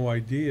have no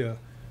idea,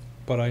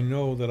 but I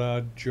know that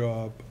our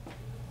job,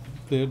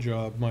 their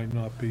job might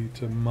not be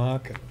to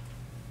market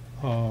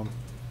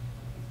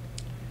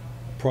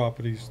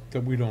properties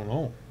that we don't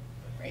own.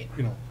 Right.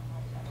 You know,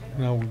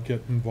 now we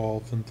get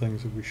involved in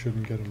things that we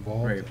shouldn't get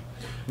involved Right. in.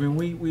 I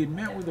mean, we had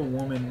met with a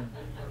woman,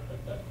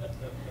 I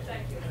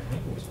think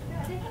it was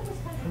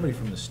somebody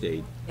from the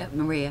state. Yep,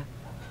 Maria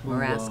who,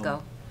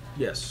 Marasco.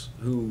 Yes,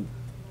 who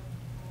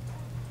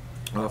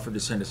offered to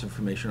send us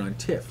information on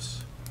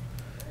TIFs.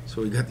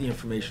 So we got the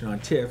information on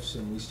TIFs,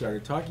 and we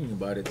started talking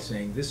about it,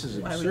 saying, this is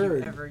Why would you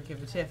absurd. ever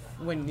give a TIF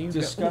when you've got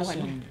Discussing,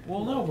 one?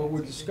 well, no, but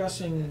we're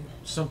discussing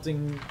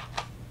something,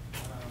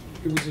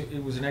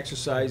 it was an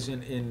exercise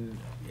in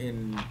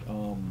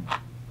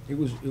it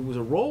was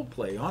a role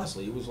play,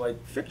 honestly. It was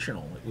like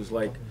fictional. It was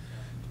like,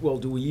 well,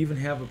 do we even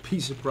have a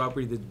piece of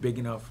property that's big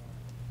enough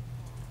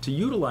to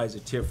utilize a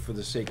TIF for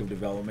the sake of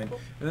development?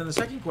 And then the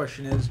second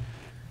question is,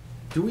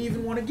 do we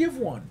even want to give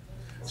one?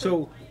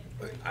 So,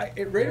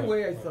 right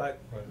away I thought,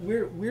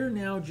 we're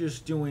now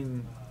just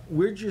doing,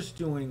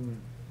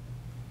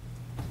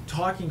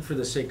 talking for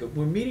the sake of,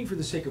 we're meeting for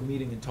the sake of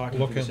meeting and talking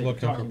for the sake of Looking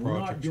for talking. We're not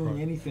projects, doing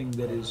right. anything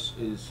that is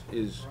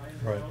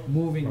Right.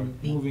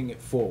 moving it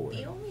forward.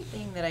 The only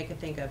thing that I could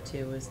think of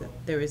too is that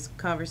there was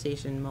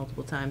conversation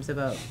multiple times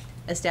about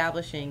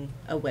establishing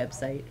a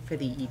website for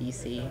the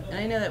EDC. And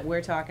I know that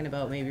we're talking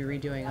about maybe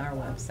redoing our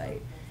website.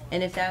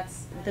 And if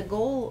that's the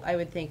goal, I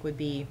would think would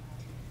be,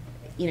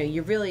 you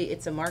know,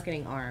 it's a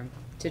marketing arm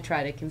to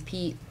try to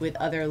compete with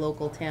other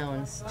local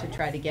towns to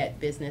try to get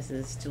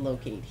businesses to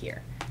locate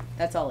here.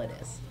 That's all it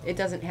is. It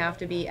doesn't have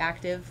to be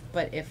active,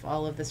 but if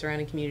all of the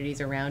surrounding communities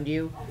around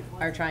you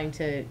are trying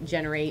to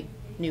generate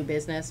new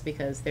business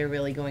because they're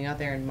really going out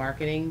there and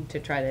marketing to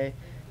try to,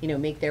 you know,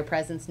 make their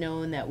presence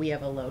known that we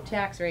have a low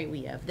tax rate,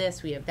 we have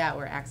this, we have that,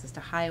 we're access to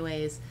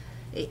highways.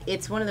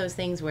 It's one of those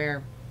things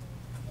where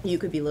you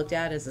could be looked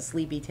at as a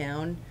sleepy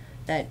town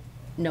that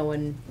no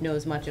one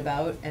knows much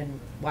about, and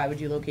why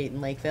would you locate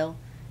in Lakeville?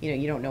 You know,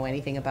 you don't know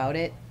anything about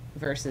it,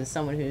 versus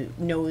someone who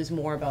knows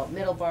more about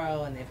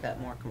Middleborough and they've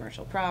got more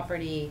commercial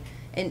property.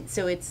 And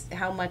so it's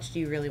how much do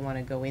you really want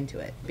to go into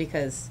it?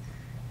 Because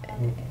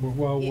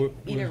Well, it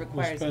either we're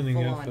requires a spending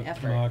full-on effort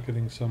effort.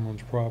 marketing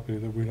someone's property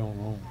that we don't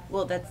own.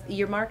 Well,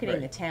 you're marketing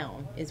Right. the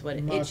town, is what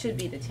it should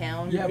be, the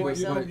town Yeah, more but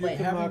so, but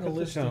having market a the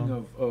listing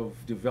town. of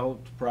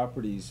developed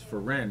properties for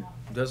rent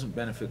doesn't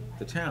benefit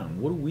the town.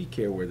 What do we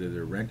care whether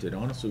they're rented?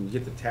 Honestly, we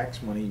get the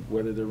tax money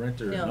whether they're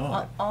rented or no,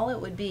 not. all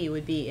it would be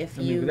if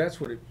I mean, you. but that's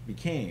what it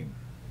became.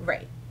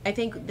 Right. I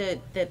think that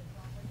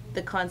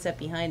the concept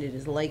behind it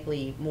is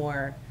likely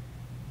more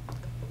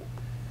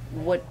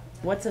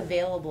what's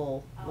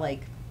available,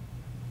 like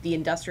the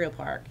industrial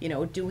park. You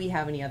know, do we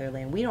have any other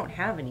land? We don't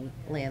have any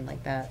land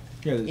like that.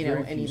 Yeah, there's you know,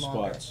 very any few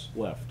longer. spots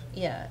left.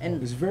 Yeah, and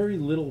There's very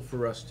little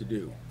for us to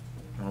do.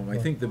 I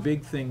think the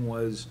big thing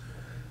was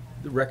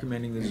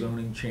recommending the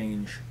zoning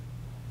change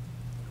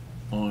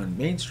on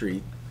Main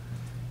Street,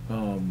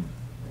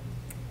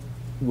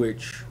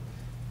 which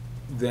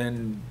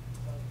then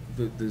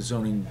the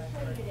zoning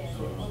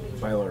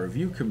bylaw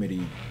review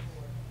committee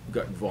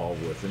got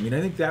involved with. I mean,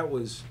 I think that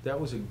was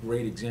a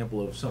great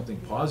example of something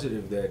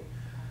positive that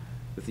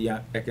the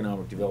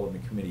Economic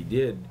Development Committee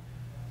did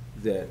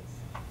that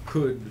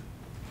could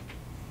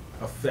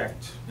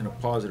affect in a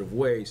positive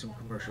way some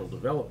commercial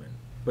development.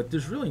 But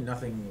there's really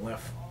nothing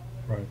left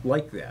Right.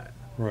 like that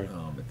Right.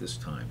 At this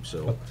time.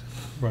 So But,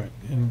 right,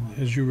 and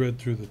as you read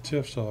through the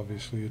TIFs,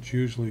 obviously, it's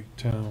usually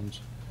towns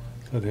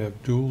that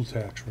have dual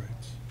tax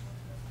rates,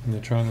 and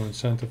they're trying to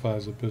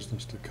incentivize a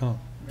business to come.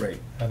 right.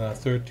 At our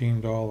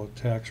 $13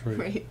 tax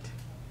rate,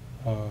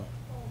 right.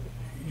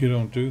 You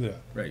don't do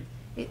that. Right.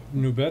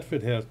 New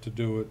Bedford has to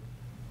do it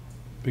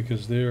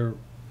because they're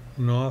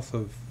north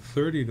of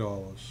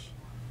 $30.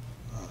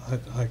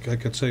 I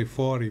could say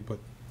 40, but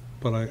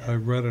I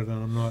read it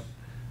and I'm not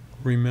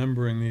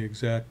remembering the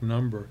exact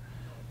number.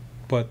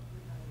 But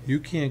you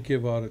can't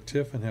give out a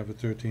TIF and have a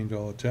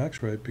 $13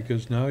 tax rate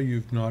because now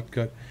you've not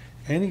got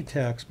any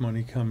tax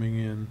money coming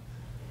in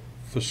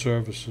for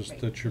services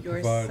that you're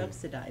providing.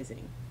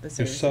 Subsidizing the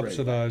You're service.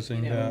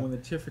 subsidizing You know, that. When the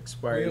TIF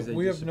expires, they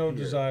We have no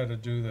disappear. desire to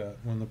do that.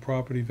 When the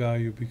property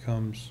value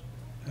becomes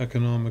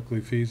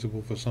economically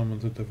feasible for someone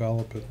to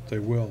develop it, they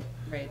will.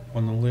 Right.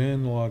 When the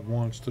landlord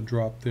wants to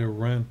drop their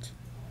rent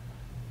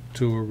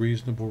to a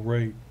reasonable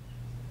rate,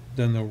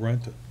 then they'll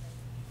rent it.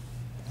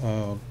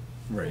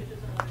 Right.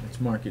 It's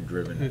market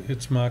driven.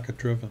 It's market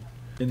driven.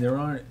 And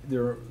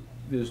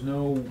there's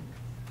no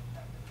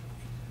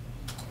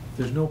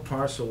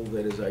parcel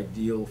that is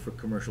ideal for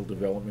commercial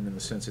development in the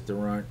sense that there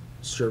aren't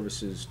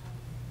services,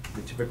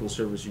 the typical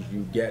services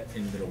you get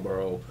in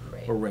Middleborough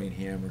Right. or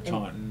Rainham or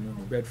Taunton or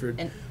New Bedford,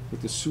 and-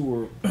 with the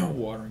sewer,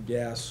 water and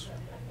gas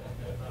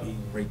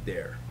being right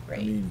there. I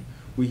Right. mean,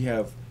 we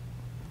have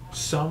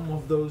some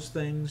of those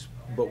things,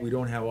 but we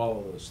don't have all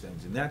of those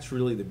things. And that's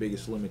really the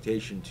biggest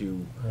limitation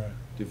to Right.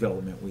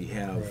 development we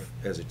have Right.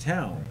 as a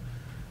town.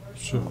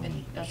 So,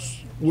 And that's,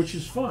 Which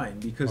is fine,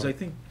 because I Right.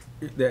 think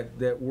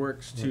that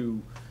works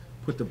to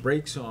put the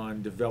brakes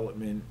on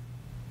development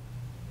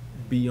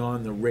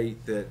beyond the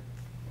rate that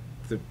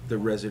the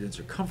residents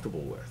are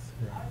comfortable with.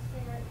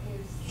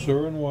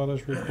 Sewer and water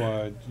is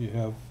required, you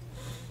have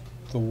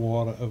the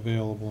water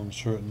available in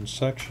certain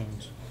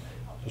sections.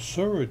 The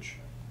sewerage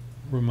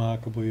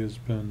remarkably has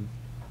been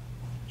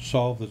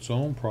solved its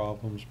own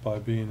problems by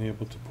being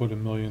able to put $1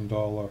 million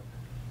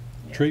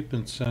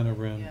treatment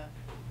center in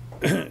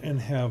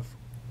and have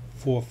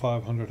 400 or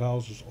 500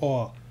 houses,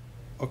 or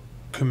a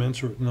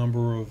commensurate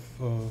number of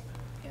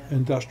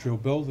industrial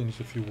buildings,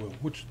 if you will,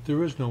 which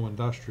there is no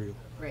industrial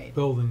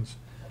buildings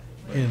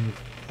in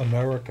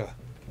America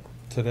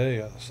today,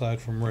 aside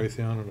from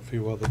Raytheon and a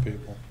few other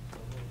people.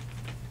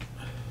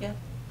 Yeah.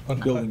 But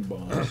Building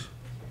bonds.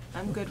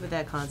 I'm good with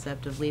that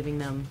concept of leaving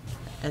them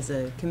as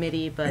a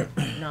committee, but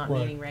not Right,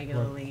 meeting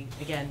regularly.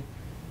 Again,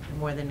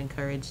 more than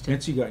encouraged to.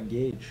 Nancy got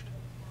engaged.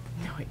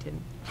 No, I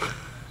didn't.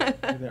 Look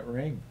at that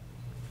ring.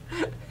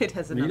 It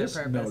has another Rita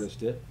purpose.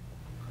 noticed it.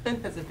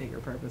 It has a bigger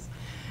purpose.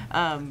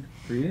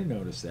 Rita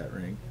noticed that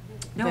ring.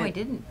 No, I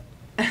didn't,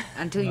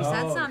 until you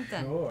said Oh,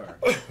 something. Sure.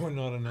 We're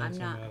not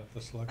announcing not. that at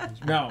the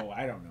selectmen's. No,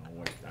 I don't know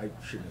what, I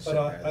shouldn't have said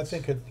But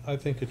that. I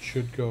think it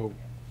should go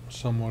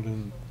somewhat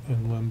in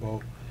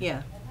limbo.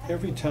 Yeah.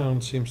 Every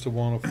town seems to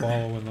want to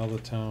follow another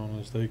town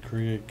as they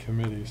create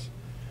committees.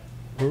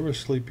 We're a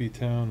sleepy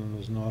town and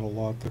there's not a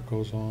lot that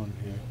goes on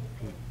here.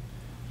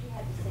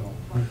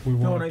 We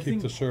No, want and to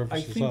keep the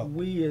services I think up.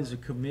 we as a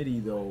committee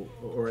though,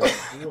 or as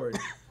a board,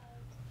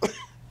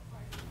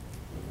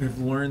 have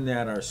learned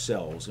that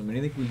ourselves. I mean,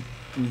 I think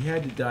we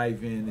had to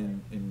dive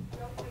in and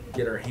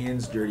get our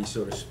hands dirty,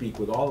 so to speak,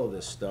 with all of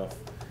this stuff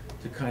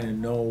to kind of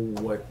know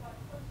what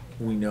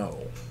we know.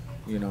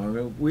 You know, I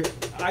mean,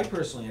 I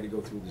personally had to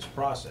go through this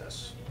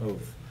process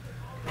of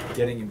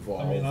getting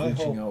involved, I mean, I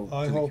reaching hope- out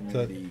I to the hope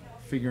that community,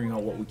 figuring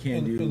out what we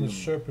can do. In the and-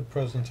 Serpent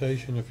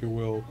presentation, if you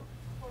will,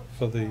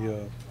 for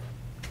the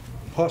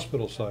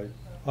hospital site,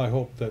 I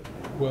hope that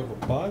whoever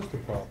buys the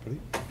property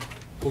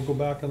will go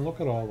back and look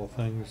at all the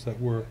things that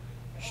were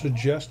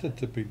suggested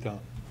to be done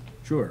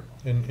Sure.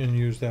 and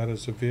use that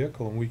as a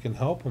vehicle, and we can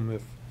help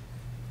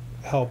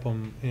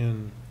them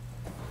in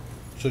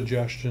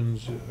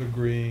suggestions,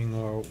 agreeing,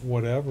 or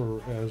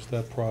whatever as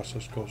that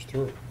process goes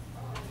through.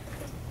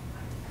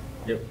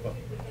 Yep.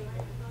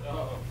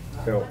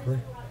 So,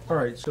 all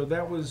right, so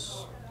that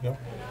was Yep.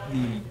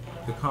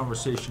 the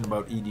conversation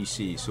about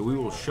EDC, so we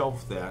will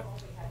shelf that.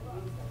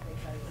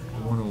 I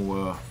want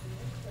to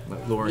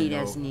let Lori Meet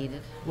know. as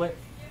needed. Let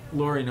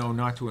Lori know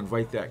not to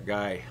invite that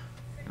guy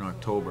in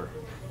October.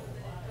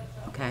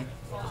 Okay.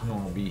 No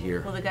one will be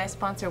here. Will the guy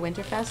sponsor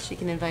Winterfest? She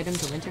can invite him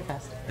to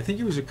Winterfest. I think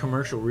he was a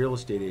commercial real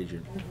estate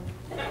agent.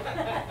 So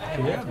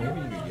yeah,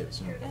 maybe you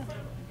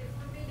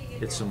could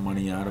get some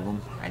money out of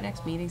him. Our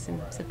next meeting's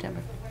in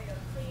September.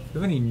 Do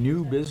you have any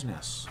new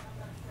business?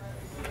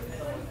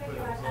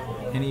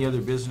 Any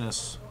other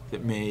business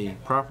that may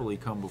properly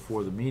come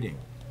before the meeting?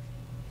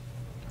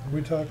 Are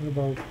we talking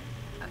about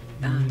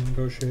union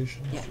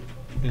negotiations? Yeah.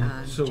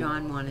 In- So-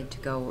 John wanted to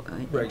go.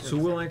 Right, so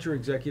we'll enter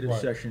executive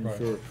Right, session right.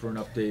 for an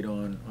update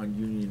on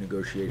union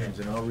negotiations,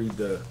 and I'll read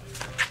the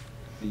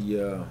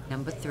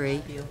Number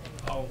 3,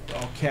 I'll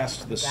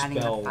cast the regarding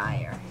the spell.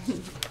 fire.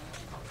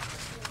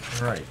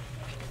 All right.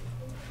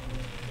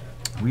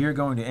 We are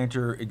going to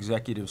enter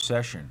executive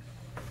session.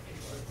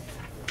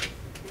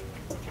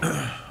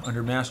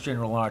 Under Mass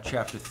General Law,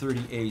 Chapter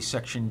 30A,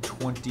 Section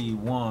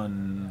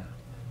 21,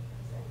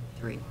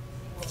 3.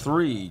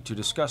 3, to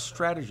discuss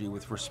strategy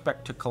with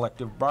respect to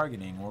collective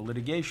bargaining or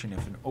litigation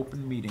if an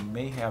open meeting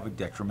may have a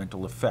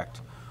detrimental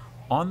effect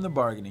on the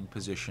bargaining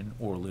position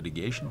or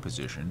litigation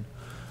position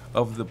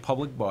of the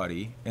public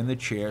body, and the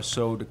chair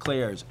so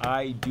declares.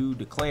 I do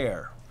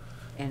declare.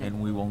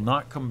 And we will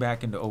not come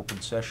back into open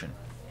session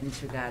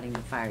It's regarding the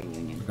fire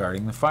union.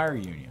 regarding the fire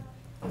union.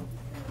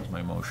 Is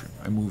my motion.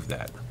 I move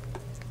that.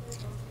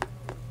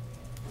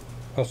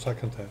 I'll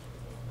second that.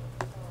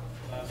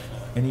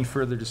 Any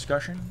further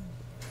discussion?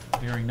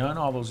 Hearing none,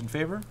 all those in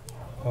favor?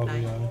 I'll be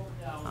Aye. on it.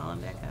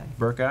 Hollenbeck, aye.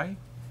 Burke, aye?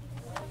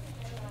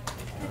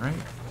 All right.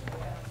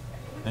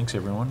 Thanks,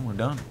 everyone. We're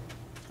done.